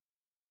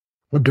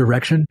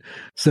direction.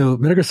 So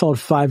Metal Gear Solid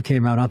 5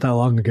 came out not that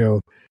long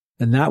ago,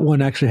 and that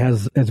one actually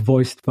is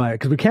voiced by,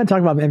 because we can't talk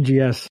about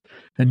MGS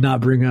and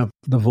not bring up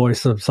the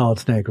voice of Solid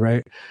Snake,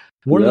 right?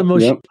 One of the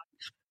most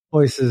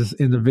voices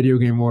in the video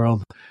game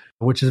world,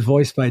 which is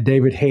voiced by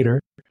David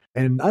Hayter.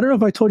 And I don't know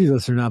if I told you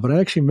this or not, but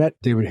I actually met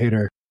David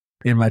Hayter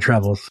in my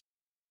travels.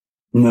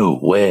 No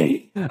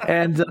way.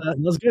 And that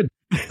was good.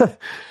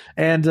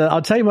 And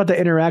I'll tell you about the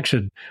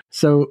interaction.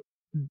 So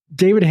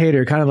David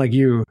Hayter, kind of like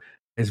you,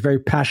 is very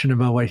passionate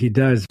about what he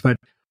does, but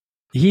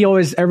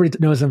everybody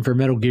knows him for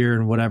Metal Gear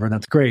and whatever, and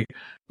that's great.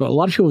 But a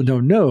lot of people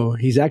don't know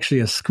he's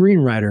actually a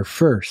screenwriter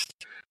first.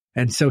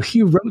 And so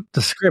he wrote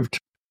the script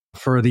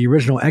for the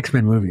original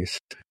X-Men movies.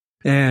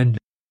 And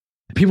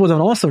people don't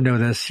also know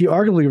this. He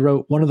arguably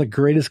wrote one of the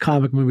greatest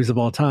comic movies of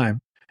all time,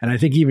 and I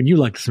think even you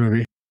like this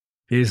movie,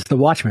 is The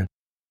Watchmen.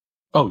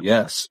 Oh,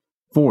 yes,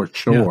 for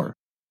sure.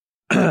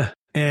 Yeah.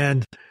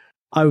 And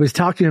I was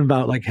talking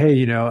about, like,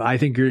 hey, I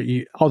think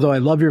although I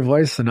love your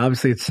voice and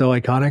obviously it's so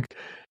iconic,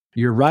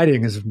 your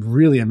writing is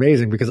really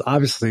amazing, because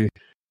obviously,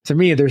 to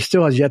me, there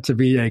still has yet to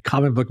be a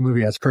comic book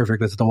movie as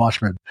perfect as The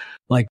Watchmen.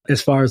 Like,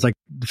 as far as like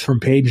from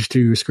page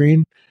to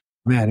screen,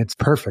 man, it's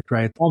perfect,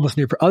 right? It's almost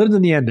near, other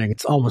than the ending,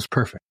 it's almost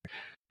perfect.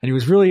 And he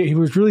was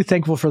really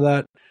thankful for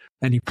that.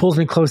 And he pulls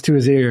me close to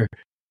his ear,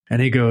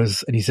 and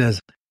he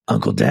says,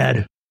 "Uncle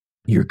Dad,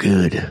 you're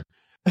good."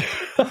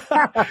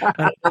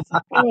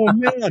 Oh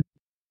man.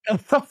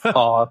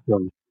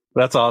 Awesome.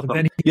 That's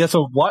awesome. Yeah,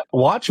 so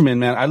Watchmen,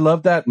 man, I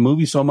love that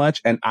movie so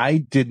much, and I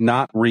did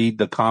not read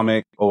the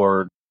comic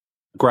or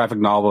graphic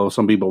novel,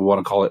 some people want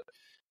to call it,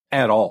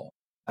 at all.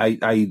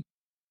 I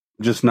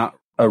just not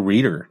a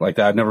reader like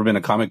that. I've never been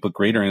a comic book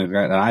reader,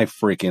 and I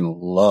freaking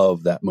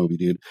love that movie,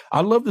 dude.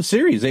 I love the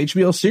series, the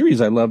HBO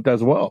series I loved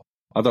as well.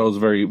 I thought it was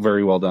very,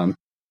 very well done.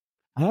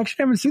 I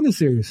actually haven't seen the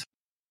series.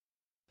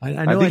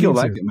 I think you'll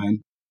like it,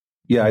 man.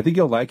 Yeah, I think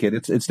you'll like it.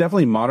 It's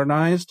definitely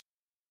modernized,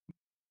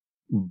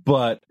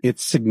 but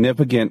it's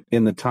significant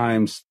in the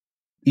times,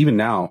 even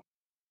now.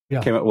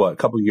 Yeah. Came out a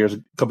couple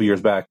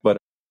years back, but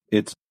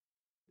it's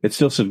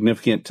still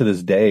significant to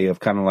this day of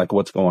kind of like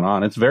what's going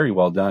on. It's very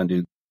well done,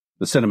 dude.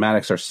 The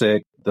cinematics are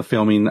sick. The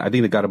filming, I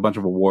think they got a bunch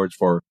of awards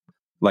for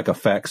like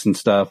effects and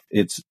stuff.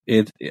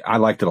 I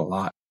liked it a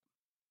lot.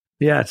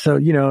 Yeah, so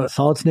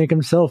Solid Snake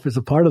himself is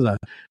a part of that,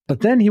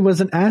 but then he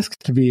wasn't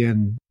asked to be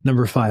in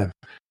number 5.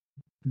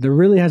 There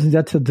really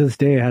hasn't, to this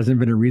day, hasn't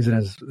been a reason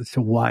as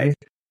to why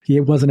he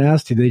wasn't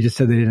asked. They just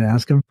said they didn't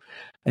ask him,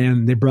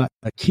 and they brought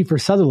Kiefer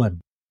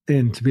Sutherland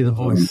in to be the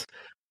voice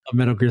of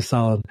Metal Gear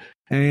Solid.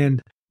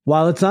 And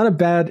while it's not a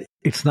bad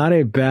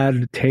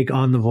take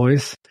on the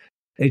voice,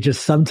 it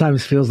just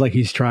sometimes feels like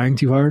he's trying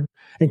too hard.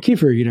 And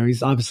Kiefer,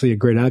 he's obviously a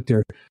great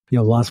actor.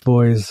 Lost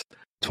Boys,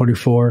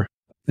 24,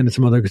 and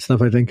some other good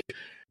stuff. I think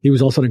he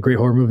was also in a great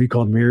horror movie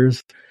called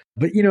Mirrors.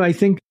 But I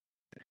think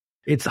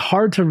it's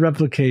hard to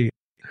replicate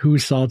who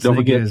Solid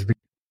Snake is.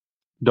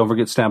 Don't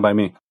forget Stand By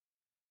Me.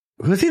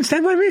 Was he in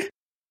Stand By Me?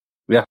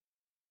 Yeah.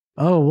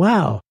 Oh,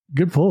 wow.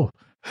 Good pull.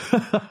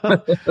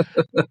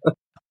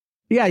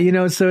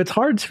 Yeah, so it's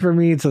hard for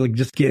me to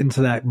just get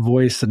into that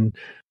voice and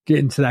get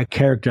into that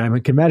character. I mean, I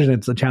can imagine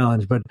it's a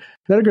challenge, but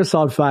Metal Gear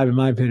Solid 5, in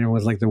my opinion,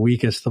 was like the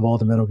weakest of all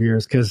the Metal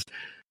Gears, because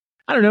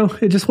I don't know,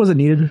 it just wasn't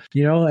needed.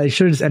 I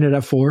should have just ended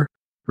at 4,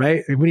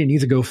 right? We didn't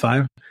need to go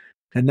 5.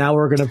 And now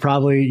we're going to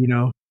probably,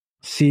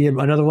 see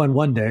another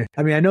one day.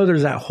 I mean, I know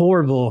there's that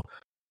horrible.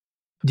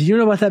 Do you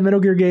know about that Metal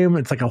Gear game?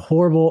 It's like a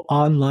horrible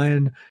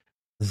online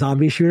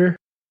zombie shooter.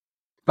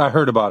 I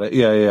heard about it.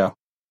 Yeah.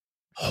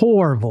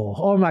 Horrible.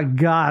 Oh my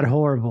God,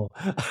 horrible.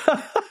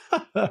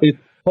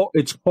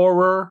 It's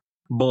horror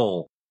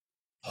bull.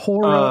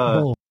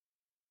 Horrible.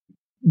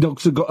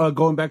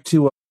 going back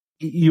to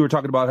you were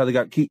talking about how they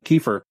got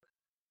Kiefer,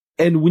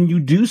 and when you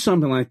do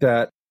something like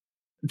that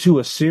to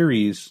a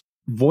series,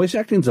 voice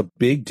acting is a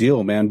big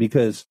deal, man,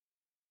 because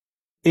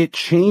it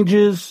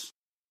changes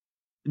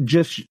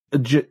just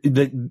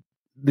the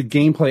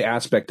gameplay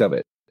aspect of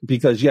it.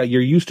 Because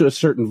you're used to a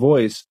certain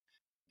voice,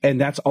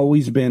 and that's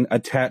always been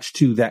attached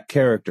to that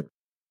character.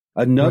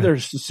 Another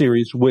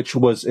series which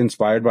was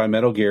inspired by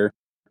Metal Gear,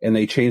 and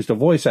they changed the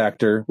voice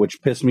actor,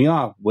 which pissed me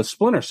off, was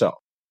Splinter Cell.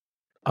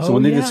 So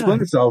when they did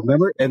Splinter Cell,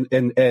 remember, and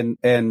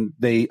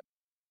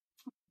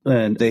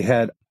they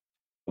had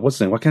what's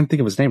his name? I can't think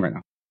of his name right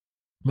now.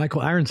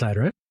 Michael Ironside,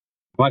 right?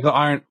 Michael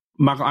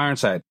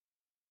Ironside,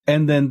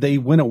 and then they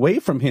went away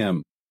from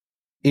him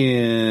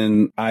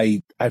in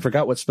I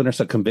forgot what Splinter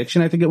Cell,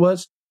 Conviction, I think it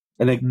was,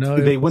 and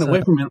they went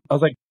away from him. I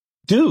was like,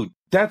 dude,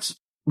 that's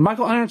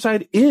Michael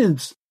Ironside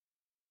is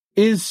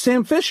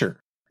Sam Fisher.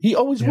 He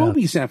always will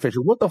be Sam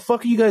Fisher. What the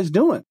fuck are you guys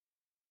doing?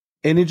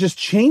 And it just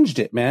changed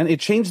it, man.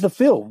 It changed the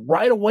feel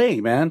right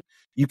away, man.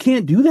 You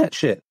can't do that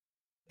shit.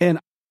 And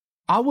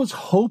I was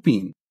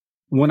hoping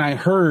when I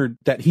heard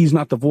that he's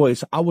not the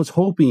voice, I was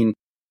hoping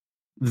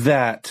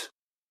that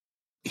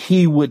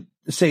he would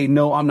say,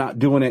 no, I'm not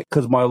doing it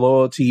because my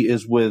loyalty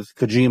is with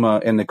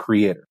Kojima and the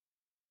creator.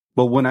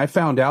 But when I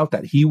found out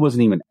that he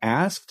wasn't even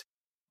asked,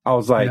 I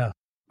was like,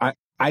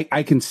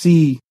 I can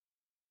see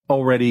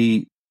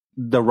already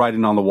the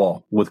writing on the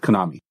wall with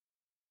Konami.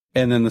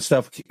 And then the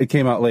stuff it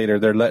came out later,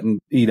 they're letting,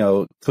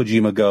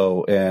 Kojima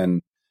go.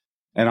 And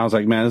I was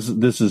like, man,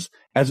 this is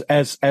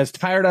as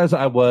tired as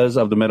I was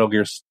of the Metal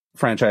Gear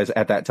franchise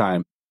at that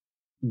time.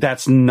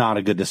 That's not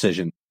a good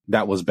decision.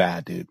 That was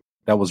bad, dude.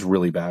 That was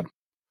really bad.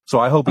 So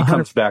I hope he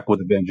comes back with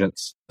a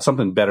vengeance.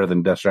 Something better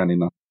than Death Stranding,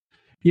 though.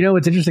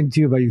 What's interesting,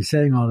 too, about you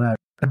saying all that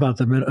about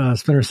the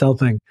Splinter Cell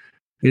thing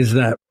is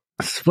that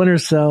Splinter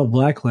Cell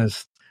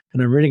Blacklist,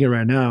 and I'm reading it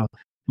right now,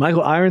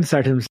 Michael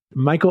Ironside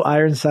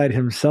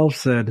himself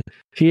said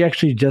he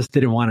actually just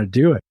didn't want to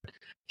do it.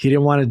 He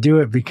didn't want to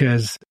do it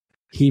because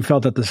he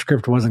felt that the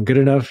script wasn't good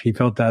enough. He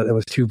felt that it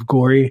was too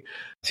gory,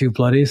 too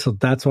bloody. So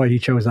that's why he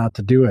chose not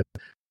to do it.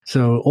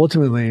 So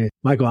ultimately,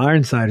 Michael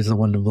Ironside is the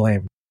one to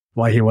blame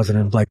why he wasn't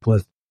in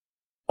Blacklist.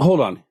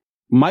 Hold on.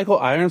 Michael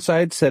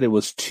Ironside said it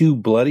was too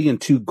bloody and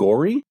too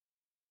gory?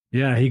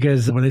 Yeah,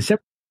 because when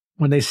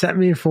they sent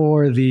me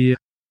for the...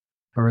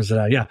 Or was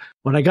it?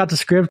 When I got the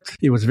script,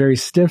 it was very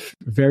stiff,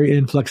 very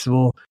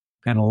inflexible,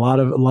 and a lot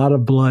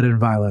of blood and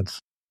violence,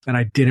 and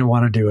I didn't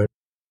want to do it.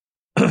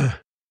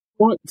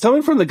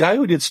 Coming from the guy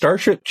who did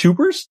Starship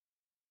Troopers?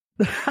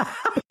 I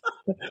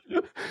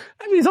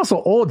mean, he's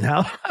also old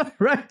now,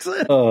 right?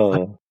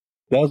 Oh,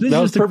 that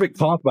was perfect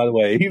cough, by the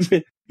way.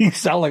 He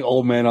sounded like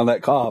old man on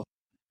that cough.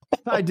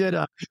 I did.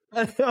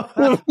 Let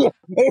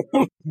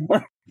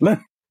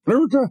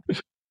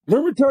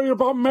me tell you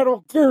about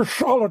Metal Gear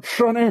Solid,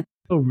 Sonny.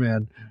 Oh,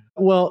 man.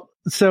 Well,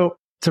 so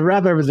to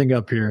wrap everything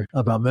up here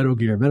about Metal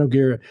Gear,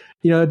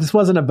 this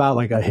wasn't about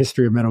like a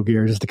history of Metal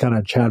Gear, just to kind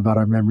of chat about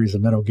our memories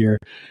of Metal Gear.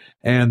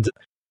 And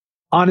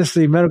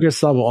honestly, Metal Gear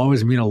Solid will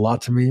always mean a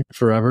lot to me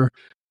forever.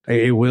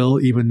 It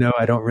will, even though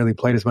I don't really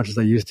play it as much as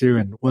I used to.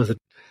 And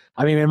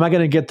am I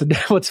going to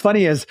get what's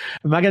funny is,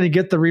 am I going to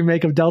get the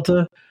remake of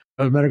Delta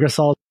of Metal Gear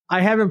Solid?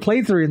 I haven't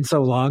played 3 in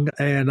so long,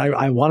 and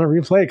I want to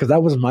replay it because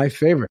that was my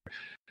favorite.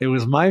 It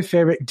was my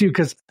favorite, dude,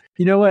 because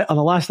you know what? On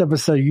the last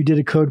episode, you did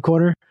a code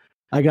corner.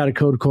 I got a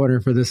code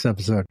corner for this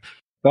episode.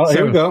 Oh,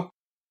 here we go.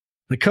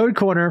 The code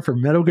corner for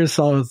Metal Gear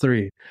Solid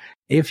 3.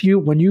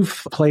 When you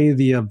play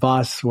the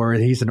boss where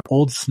he's an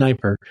old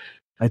sniper,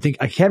 I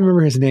can't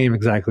remember his name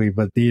exactly,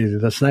 but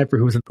the sniper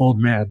who's an old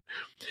man.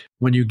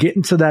 When you get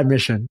into that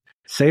mission,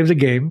 save the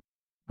game.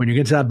 When you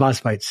get to that boss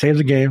fight, save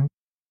the game,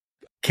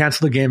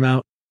 cancel the game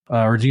out,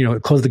 or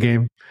close the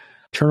game,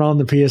 turn on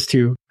the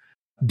PS2,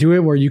 do it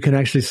where you can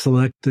actually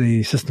select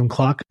the system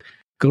clock.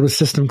 Go to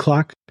system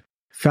clock,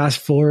 fast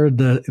forward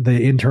the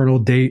internal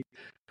date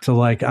to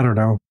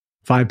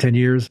 5-10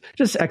 years,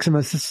 just X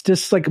amount,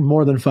 just like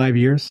more than 5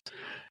 years.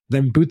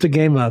 Then boot the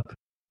game up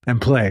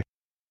and play.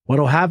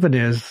 What'll happen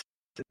is,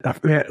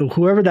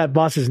 whoever that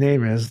boss's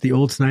name is, the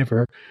old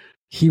sniper,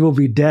 he will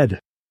be dead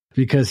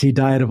because he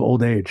died of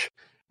old age.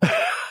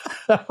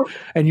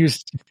 and you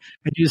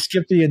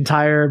skip the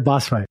entire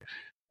boss fight.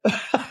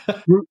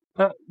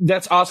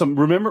 That's awesome.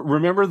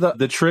 Remember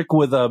the trick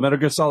with Metal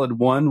Gear Solid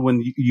 1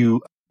 when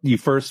you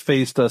first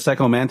faced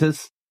Psycho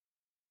Mantis?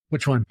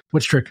 Which one?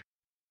 Which trick?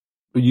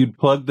 You'd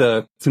plug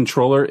the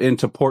controller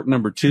into port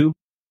number 2.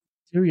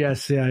 Oh,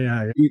 yes,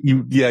 yeah.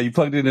 You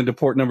plugged it into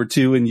port number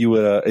 2, and you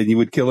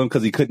would kill him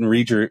because he couldn't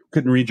read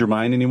your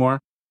mind anymore.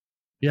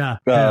 Yeah,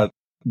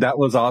 that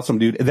was awesome,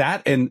 dude.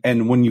 That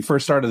and when you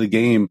first started the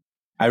game,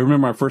 I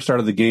remember I first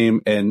started the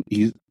game and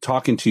he's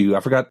talking to you. I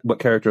forgot what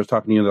character was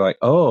talking to you. They're like,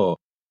 "Oh,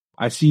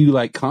 I see you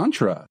like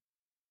Contra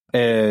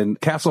and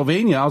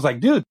Castlevania." I was like,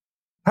 dude,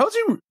 how's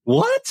he?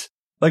 What?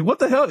 Like, what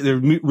the hell? They're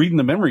reading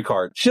the memory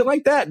card. Shit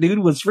like that, dude,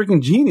 was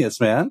freaking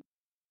genius, man.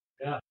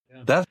 Yeah.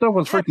 That stuff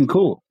was freaking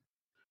cool.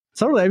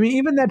 Totally. I mean,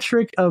 even that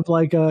trick of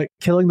like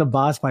killing the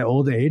boss by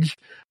old age,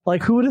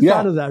 like who would have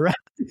thought of that, right?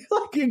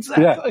 Like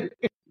exactly.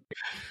 It's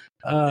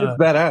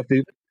badass,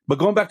 dude. But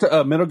going back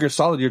to Metal Gear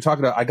Solid, you're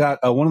talking about. I got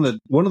one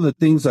of the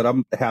things that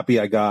I'm happy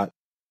I got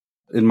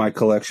in my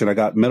collection. I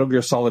got Metal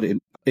Gear Solid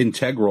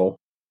Integral,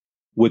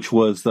 which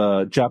was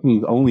the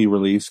Japanese only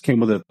release. Came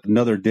with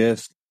another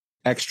disc,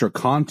 extra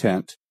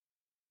content,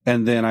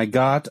 and then I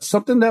got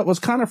something that was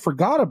kind of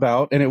forgot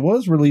about, and it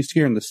was released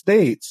here in the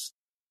States.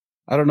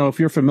 I don't know if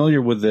you're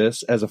familiar with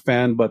this as a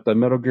fan, but the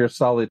Metal Gear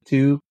Solid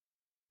 2,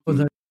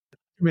 the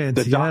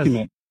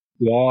document,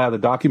 the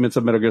documents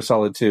of Metal Gear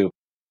Solid 2.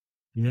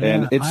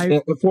 Yeah,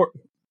 and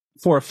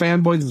for a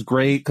fanboy, it's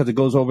great because it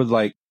goes over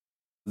like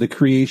the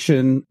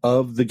creation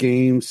of the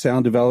game,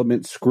 sound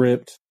development,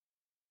 script,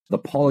 the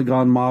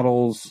polygon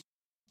models.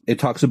 It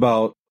talks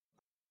about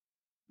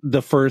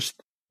they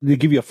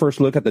give you a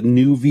first look at the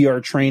new VR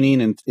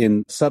training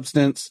in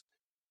Substance,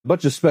 a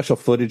bunch of special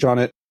footage on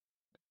it.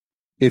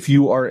 If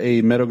you are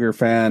a Metal Gear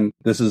fan,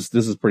 this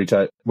is pretty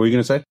tight. What were you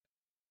going to say?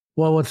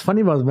 Well, what's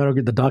funny about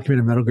the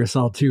documented Metal Gear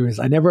Solid 2 is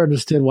I never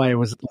understood why it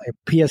was like a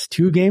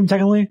PS2 game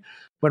technically,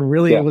 when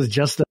really it was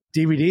just a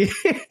DVD.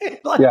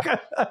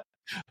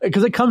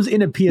 Because it comes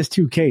in a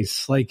PS2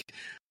 case, like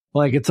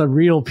it's a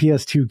real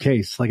PS2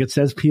 case. Like it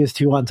says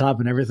PS2 on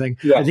top and everything.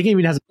 Yeah. I think it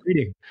even has a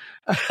rating.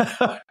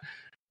 I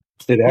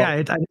said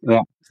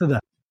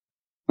that.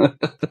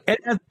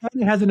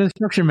 It has an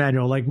instruction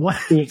manual. Like what?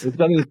 It's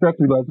got an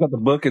instruction manual. It's got the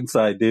book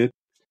inside, dude.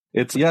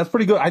 It's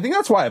pretty good. I think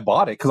that's why I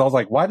bought it, because I was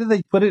like, why did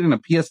they put it in a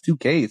PS2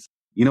 case?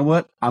 You know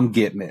what? I'm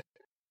getting it.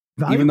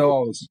 Even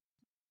though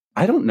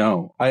I don't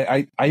know.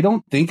 I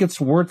don't think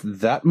it's worth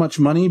that much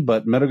money,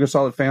 but Metal Gear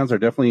Solid fans are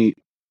definitely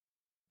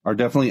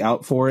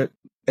out for it.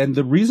 And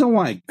the reason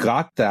why I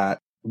got that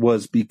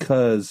was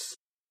because,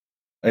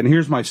 and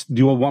here's do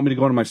you want me to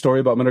go into my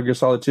story about Metal Gear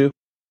Solid 2?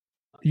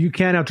 You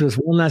can after this.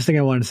 One last thing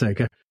I wanted to say,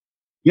 okay?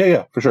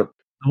 Yeah, for sure.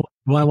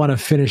 Well, I want to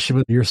finish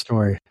with your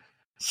story.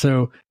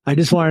 So I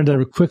just wanted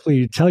to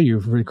quickly tell you,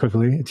 really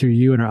quickly, to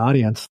you and our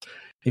audience,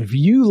 if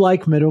you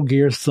like Metal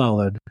Gear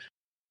Solid,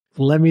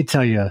 let me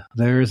tell you,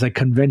 there is a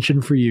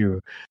convention for you.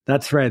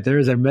 That's right. There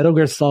is a Metal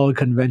Gear Solid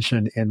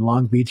convention in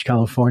Long Beach,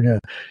 California.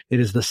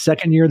 It is the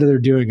second year that they're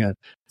doing it.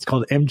 It's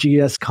called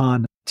MGS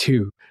Con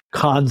 2,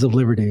 Cons of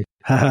Liberty.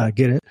 Get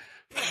it?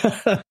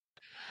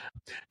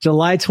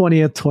 July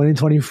 20th,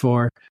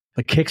 2024.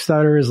 The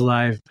Kickstarter is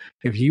live.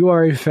 If you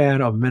are a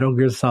fan of Metal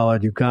Gear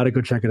Solid, you've got to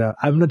go check it out.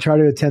 I'm going to try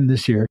to attend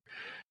this year.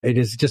 It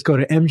is just go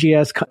to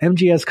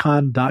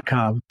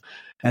mgscon.com.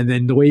 And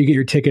then the way you get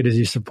your ticket is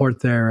you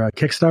support their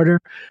Kickstarter.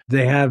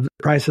 They have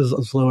prices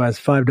as low as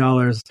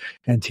 $5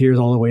 and tiers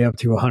all the way up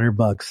to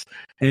 $100.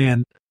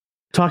 And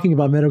talking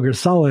about Metal Gear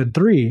Solid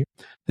 3,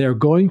 they're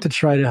going to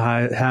try to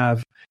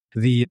have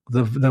the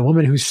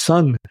woman who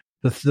sung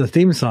the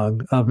theme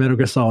song of Metal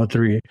Gear Solid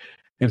 3.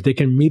 If they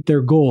can meet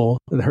their goal,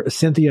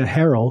 Cynthia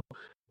Harrell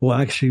will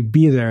actually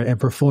be there and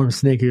perform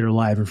Snake Eater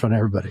live in front of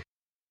everybody.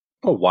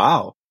 Oh,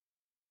 wow.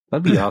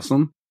 That'd be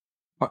awesome.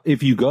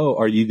 If you go,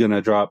 are you going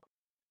to drop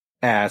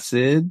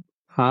acid?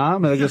 Huh?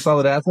 Metal Gear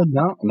Solid acid?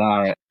 No? No,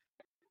 all right.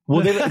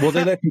 Will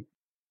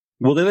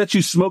they let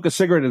you smoke a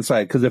cigarette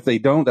inside? Because if they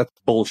don't, that's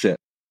bullshit.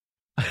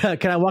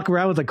 Can I walk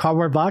around with a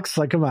cardboard box?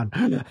 Like, come on.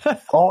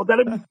 Oh,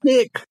 that'd be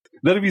sick.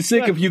 That'd be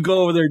sick if you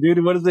go over there,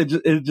 dude. What does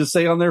it just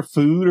say on there?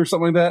 Food or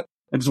something like that?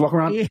 And just walk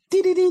around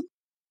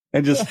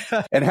and just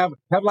and have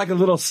like a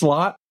little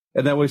slot,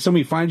 and that way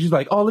somebody finds you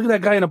like, oh, look at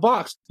that guy in a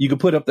box. You can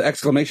put up the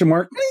exclamation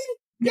mark,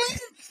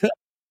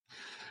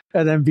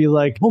 and then be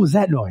like, what was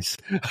that noise?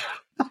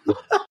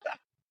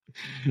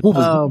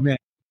 Man!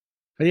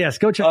 But yes,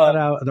 go check that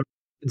out. The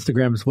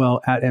Instagram as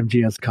well at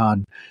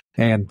MGSCon.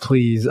 And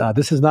please,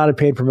 this is not a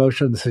paid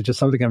promotion. This is just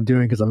something I'm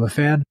doing because I'm a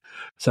fan.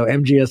 So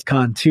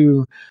MGSCon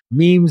 2,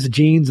 memes,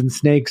 jeans, and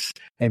snakes,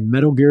 a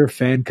Metal Gear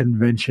fan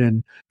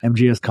convention,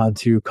 MGSCon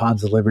 2,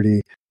 Cons of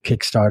Liberty,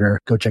 Kickstarter.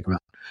 Go check them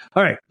out.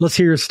 All right, let's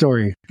hear your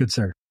story, good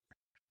sir.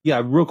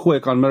 Yeah, real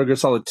quick on Metal Gear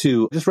Solid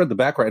 2. I just read the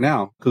back right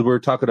now because we're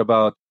talking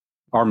about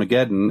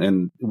Armageddon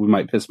and we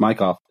might piss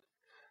Mike off.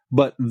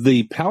 But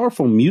the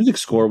powerful music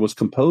score was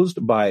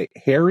composed by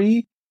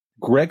Harry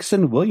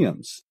Gregson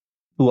Williams,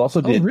 who also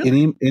did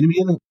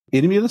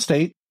Enemy of the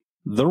State,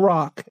 The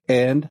Rock,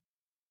 and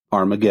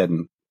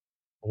Armageddon.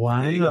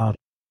 Wow.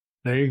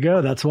 There you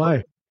go. That's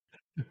why.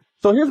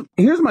 So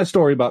here's my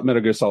story about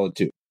Metal Gear Solid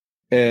 2.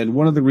 And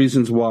one of the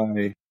reasons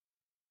why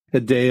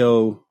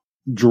Hideo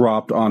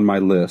dropped on my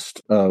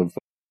list of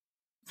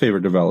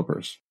favorite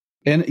developers.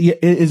 And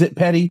is it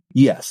petty?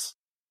 Yes,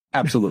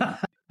 absolutely.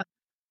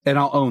 And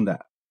I'll own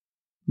that.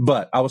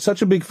 But I was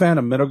such a big fan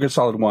of Metal Gear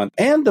Solid 1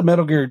 and the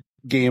Metal Gear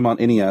game on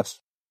NES.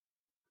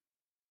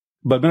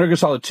 But Metal Gear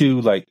Solid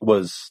 2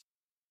 was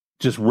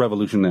just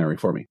revolutionary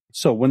for me.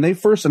 So when they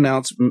first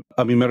announced,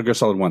 Metal Gear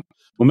Solid 1,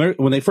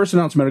 when they first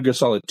announced Metal Gear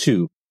Solid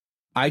 2,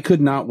 I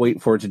could not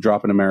wait for it to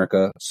drop in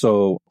America.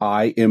 So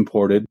I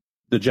imported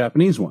the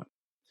Japanese one.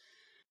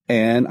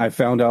 And I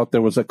found out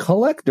there was a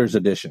collector's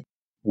edition,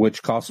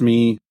 which cost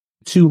me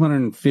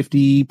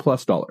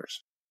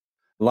 $250+.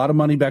 A lot of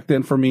money back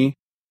then for me.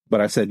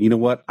 But I said, you know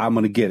what? I'm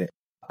going to get it.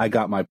 I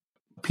got my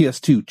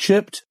PS2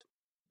 chipped.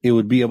 It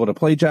would be able to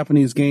play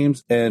Japanese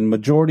games, and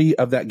majority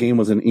of that game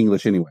was in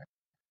English anyway.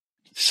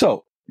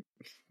 So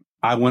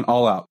I went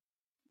all out,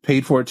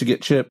 paid for it to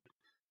get chipped,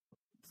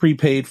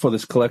 prepaid for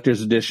this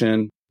collector's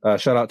edition.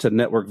 Shout out to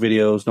Network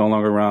Videos, no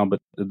longer around, but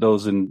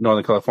those in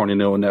Northern California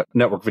know what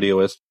Network Video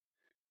is.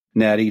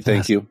 Natty,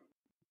 thank you.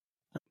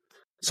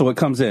 So it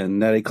comes in.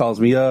 Natty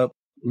calls me up.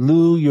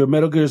 Lou, your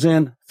Metal Gear's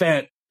in.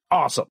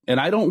 Awesome. And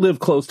I don't live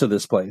close to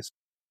this place.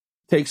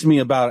 Takes me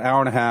about an hour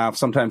and a half,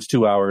 sometimes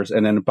 2 hours,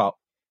 and then about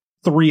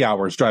 3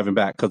 hours driving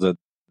back because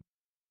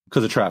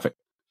of traffic.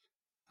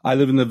 I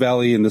live in the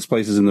Valley, and this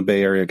place is in the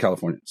Bay Area,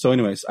 California. So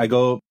anyways, I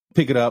go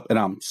pick it up, and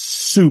I'm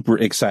super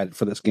excited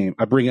for this game.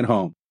 I bring it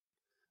home.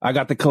 I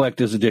got the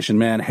collector's edition,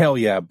 man. Hell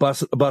yeah.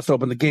 Bust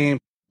open the game.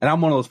 And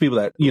I'm one of those people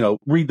that,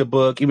 read the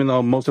book, even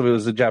though most of it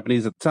was in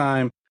Japanese at the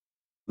time.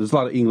 There's a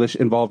lot of English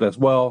involved as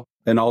well,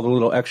 and all the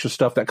little extra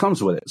stuff that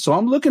comes with it. So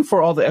I'm looking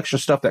for all the extra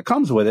stuff that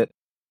comes with it.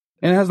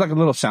 And it has like a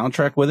little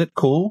soundtrack with it.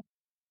 Cool.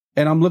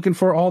 And I'm looking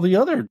for all the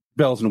other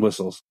bells and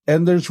whistles.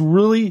 And there's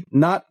really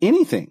not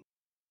anything.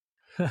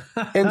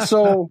 And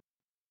so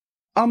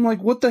I'm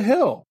like, what the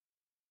hell?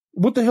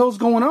 What the hell's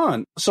going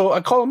on? So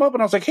I call them up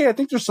and I was like, hey, I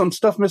think there's some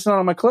stuff missing out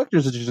on my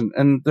collector's edition.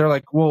 And they're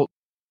like, well,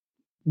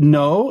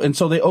 no. And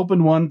so they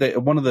opened one.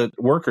 One of the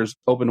workers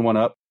opened one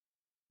up.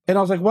 And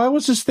I was like, why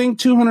was this thing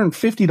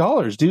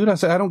 $250, dude? I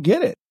said, I don't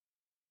get it.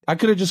 I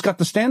could have just got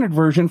the standard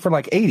version for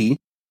like 80,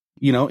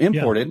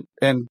 imported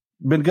and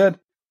been good.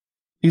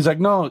 He's like,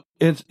 no,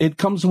 it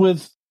comes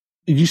with,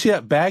 did you see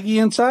that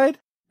baggie inside?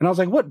 And I was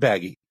like, what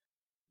baggie?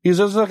 He says,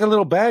 there's like a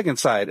little bag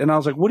inside. And I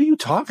was like, what are you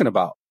talking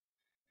about?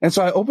 And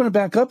so I open it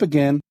back up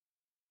again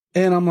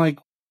and I'm like,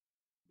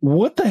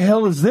 what the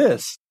hell is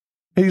this?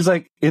 And he's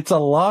like, it's a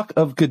lock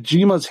of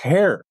Kojima's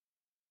hair.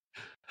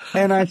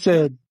 And I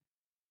said,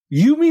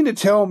 you mean to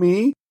tell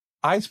me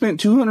I spent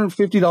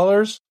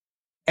 $250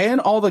 and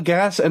all the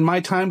gas and my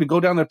time to go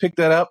down there and pick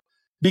that up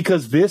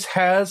because this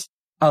has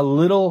a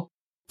little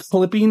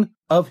clipping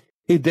of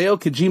Hideo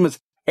Kojima's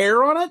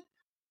hair on it?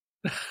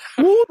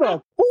 Who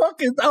the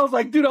fuck is, I was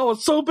like, dude, I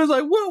was so pissed.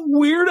 Like, what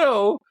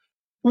weirdo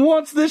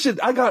wants this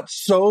shit? I got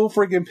so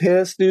freaking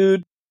pissed,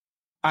 dude.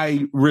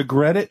 I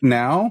regret it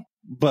now,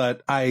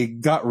 but I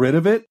got rid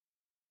of it.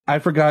 I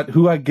forgot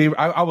who I gave.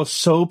 I was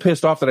so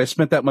pissed off that I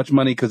spent that much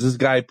money because this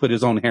guy put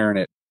his own hair in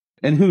it.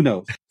 And who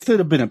knows? Could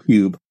have been a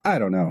pube. I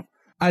don't know.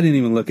 I didn't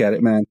even look at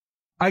it, man.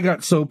 I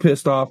got so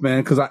pissed off,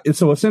 man, because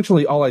so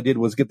essentially all I did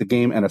was get the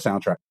game and a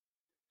soundtrack,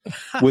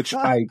 which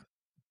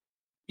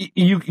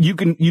you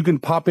can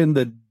pop in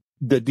the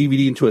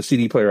DVD into a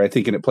CD player, I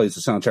think, and it plays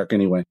the soundtrack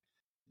anyway.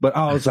 But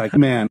I was like,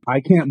 man,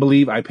 I can't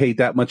believe I paid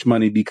that much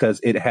money because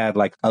it had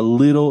like a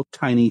little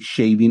tiny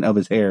shaving of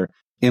his hair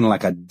in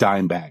like a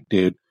dime bag,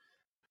 dude.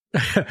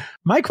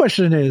 My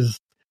question is,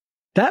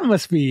 that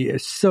must be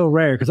so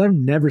rare because I've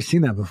never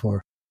seen that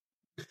before.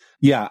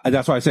 Yeah,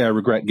 that's why I say I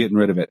regret getting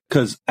rid of it.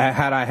 Because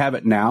had I have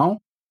it now,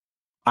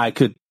 I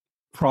could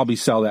probably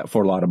sell that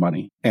for a lot of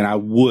money, and I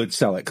would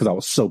sell it because I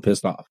was so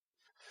pissed off.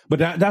 But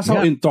that's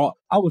how in thought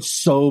I was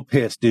so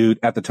pissed, dude.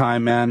 At the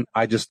time, man,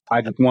 I just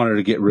wanted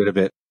to get rid of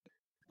it.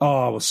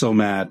 Oh, I was so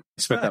mad.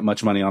 I spent that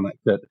much money on that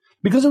shit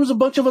because there was a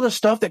bunch of other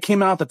stuff that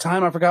came out at the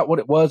time. I forgot what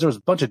it was. There was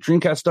a bunch of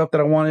Dreamcast stuff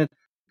that I wanted.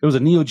 There was a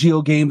Neo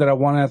Geo game that I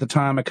wanted at the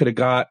time. I could have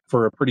got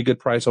for a pretty good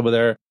price over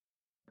there.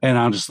 And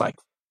I'm just like,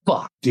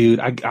 fuck, dude.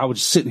 I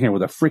was sitting here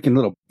with a freaking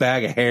little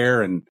bag of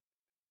hair and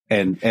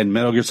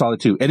Metal Gear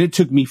Solid 2. And it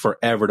took me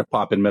forever to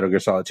pop in Metal Gear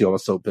Solid 2. I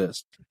was so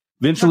pissed.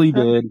 Eventually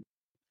did.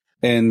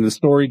 And the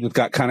story just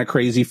got kind of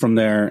crazy from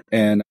there.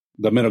 And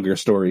the Metal Gear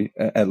story,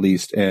 at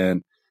least.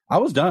 And I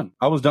was done.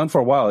 I was done for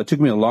a while. It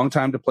took me a long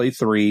time to play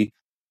 3.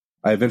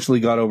 I eventually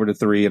got over to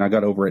 3 and I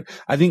got over it.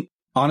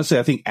 Honestly,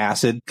 I think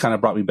Acid kind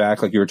of brought me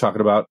back, like you were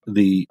talking about,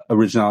 the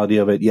originality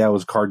of it. Yeah, it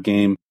was a card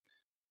game,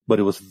 but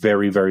it was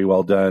very, very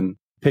well done.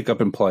 Pick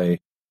up and play.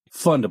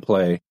 Fun to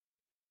play.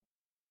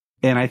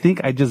 And I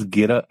think I just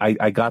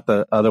I got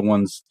the other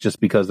ones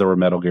just because they were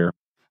Metal Gear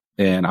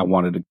and I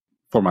wanted it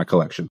for my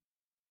collection.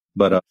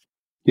 But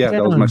yeah,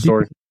 that was my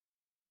story.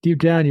 Deep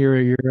down,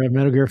 you're a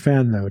Metal Gear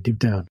fan, though, deep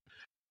down.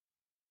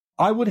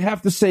 I would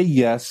have to say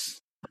yes.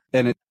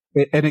 And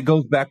it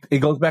goes back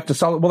to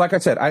Solid. Well, like I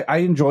said, I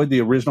enjoyed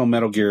the original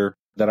Metal Gear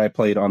that I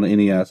played on the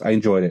NES. I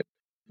enjoyed it.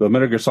 But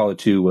Metal Gear Solid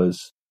 2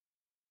 was,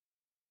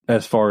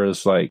 as far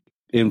as like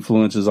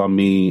influences on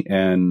me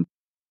and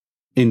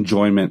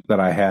enjoyment that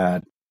I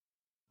had,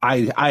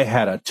 I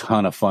had a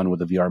ton of fun with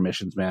the VR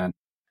missions, man.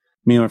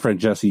 Me and my friend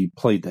Jesse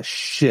played the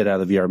shit out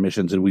of the VR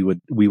missions, and we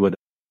would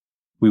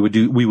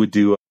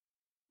do,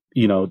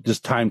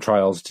 just time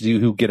trials to do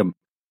who get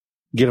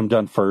them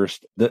done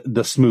first,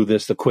 the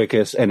smoothest, the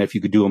quickest, and if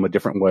you could do them a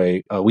different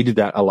way. We did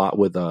that a lot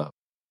with, what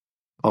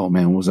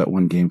was that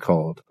one game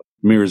called?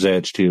 Mirror's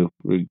Edge, too.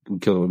 We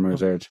killed it with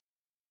Mirror's Edge.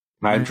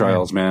 Time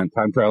trials, man.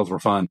 Time trials were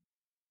fun.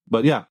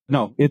 But yeah,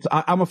 no,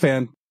 I'm a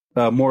fan.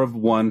 More of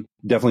 1,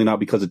 definitely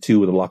not because of 2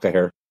 with a lock of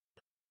hair.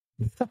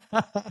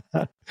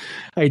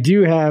 I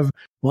do have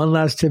one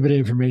last tidbit of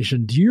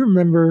information. Do you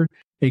remember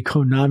a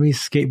Konami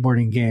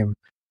skateboarding game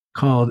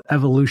called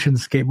Evolution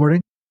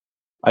Skateboarding?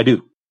 I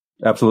do.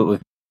 Absolutely.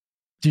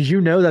 Did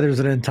you know that there's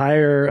an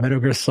entire Metal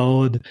Gear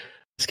Solid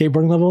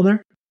skateboarding level in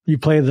there? You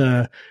play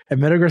at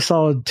Metal Gear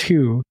Solid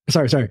 2.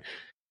 Sorry.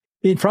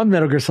 From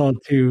Metal Gear Solid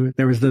 2,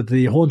 there was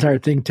the whole entire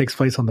thing takes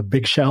place on the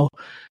big shell.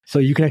 So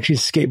you can actually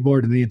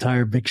skateboard in the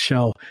entire big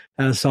shell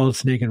as Solid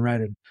Snake and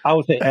ride it. I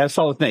would say as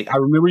Solid Snake. I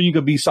remember you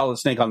could be Solid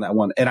Snake on that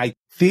one. And I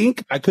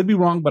think, I could be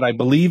wrong, but I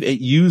believe it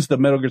used the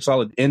Metal Gear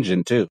Solid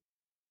engine too.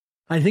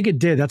 I think it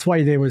did. That's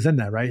why they was in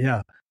that, right?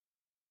 Yeah.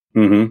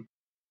 Mm-hmm.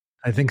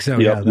 I think so.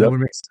 Yep, That would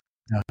make sense.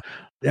 Yeah.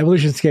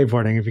 Evolution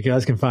Skateboarding. If you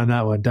guys can find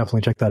that one,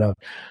 definitely check that out.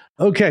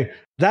 Okay,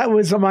 that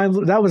was my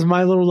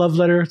little love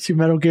letter to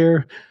Metal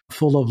Gear,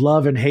 full of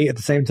love and hate at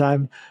the same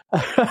time.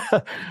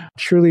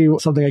 Truly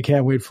something I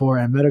can't wait for.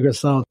 And Metal Gear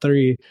Solid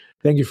 3,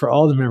 thank you for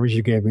all the memories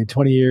you gave me.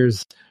 20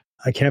 years.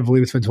 I can't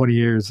believe it's been 20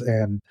 years.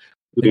 And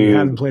if you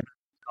haven't played Metal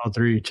Gear Solid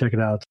 3, check it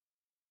out.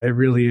 It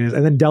really is.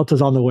 And then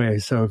Delta's on the way.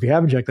 So if you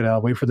haven't checked it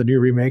out, wait for the new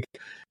remake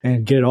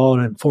and get it all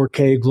in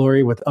 4K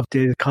glory with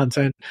updated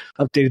content,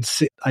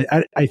 updated.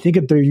 I think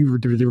they're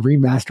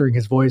remastering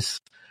his voice.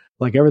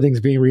 Like everything's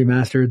being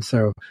remastered.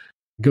 So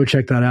go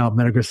check that out.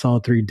 Metal Gear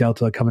Solid 3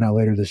 Delta coming out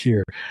later this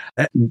year.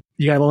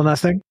 You got one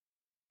last thing?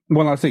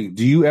 One last thing.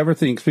 Do you ever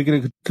think, speaking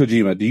of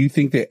Kojima, do you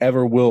think they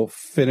ever will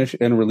finish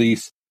and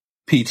release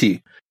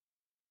PT?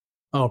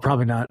 Oh,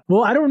 probably not.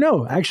 Well, I don't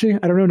know. Actually,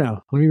 I don't know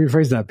now. Let me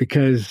rephrase that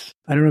because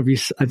I don't know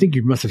if I think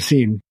you must have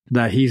seen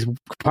that he's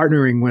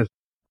partnering with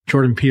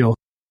Jordan Peele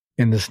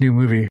in this new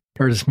movie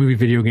or this movie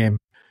video game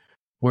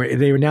where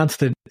they announced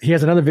that he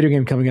has another video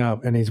game coming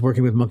out and he's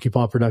working with Monkey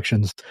Paw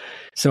Productions.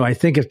 So I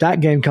think if that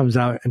game comes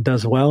out and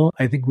does well,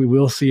 I think we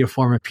will see a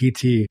form of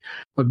PT,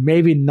 but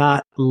maybe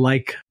not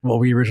like what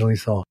we originally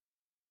saw.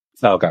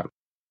 Okay.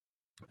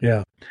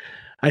 Yeah.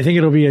 I think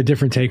it'll be a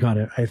different take on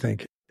it, I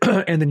think.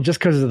 And then just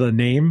because of the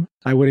name,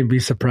 I wouldn't be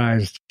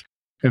surprised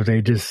if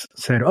they just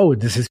said, oh,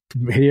 this is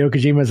Hideo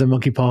Kojima's and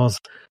Monkey Paw's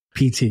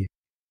PT. You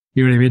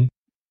know what I mean?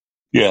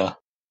 Yeah.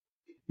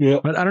 Yeah.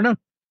 But I don't know.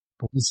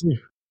 We'll see.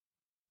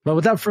 But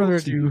without further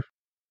ado,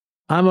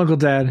 I'm Uncle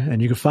Dad,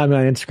 and you can find me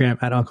on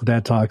Instagram at Uncle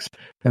Dad Talks.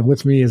 And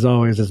with me, as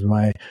always, is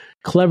my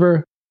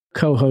clever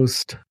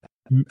co-host,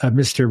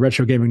 Mr.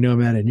 Retro Gaming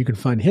Nomad, and you can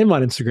find him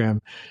on Instagram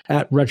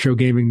at Retro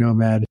Gaming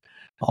Nomad,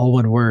 all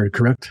one word,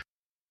 correct?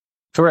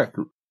 Correct.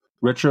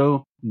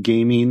 Retro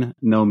Gaming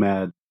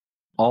Nomad,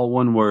 all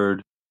one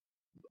word.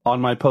 On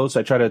my posts,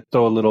 I try to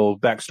throw a little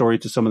backstory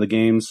to some of the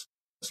games.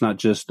 It's not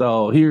just,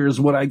 oh, here's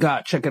what I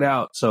got, check it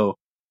out. So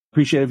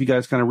appreciate if you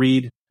guys kind of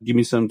read, give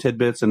me some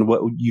tidbits and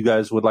what you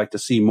guys would like to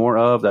see more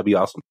of. That'd be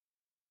awesome.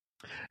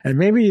 And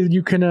maybe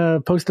you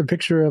can post a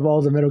picture of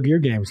all the Metal Gear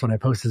games when I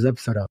post this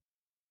episode up.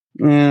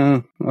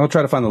 Yeah, I'll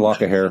try to find the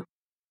lock of hair.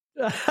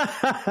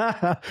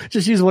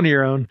 Just use one of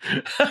your own.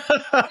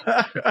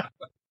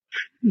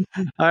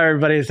 All right,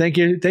 everybody. Thank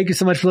you. Thank you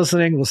so much for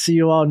listening. We'll see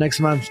you all next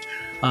month.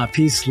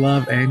 Peace,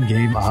 love, and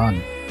game on.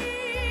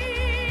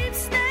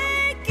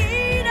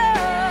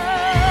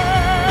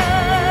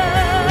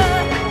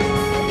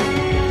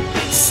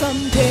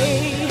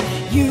 Someday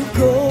you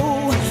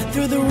go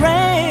through the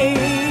rain,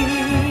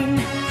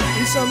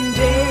 and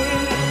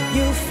someday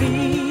you'll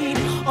feed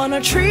on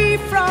a tree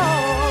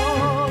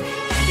frog.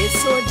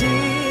 It's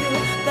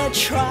ordeal, the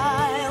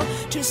trial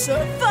to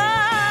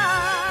survive.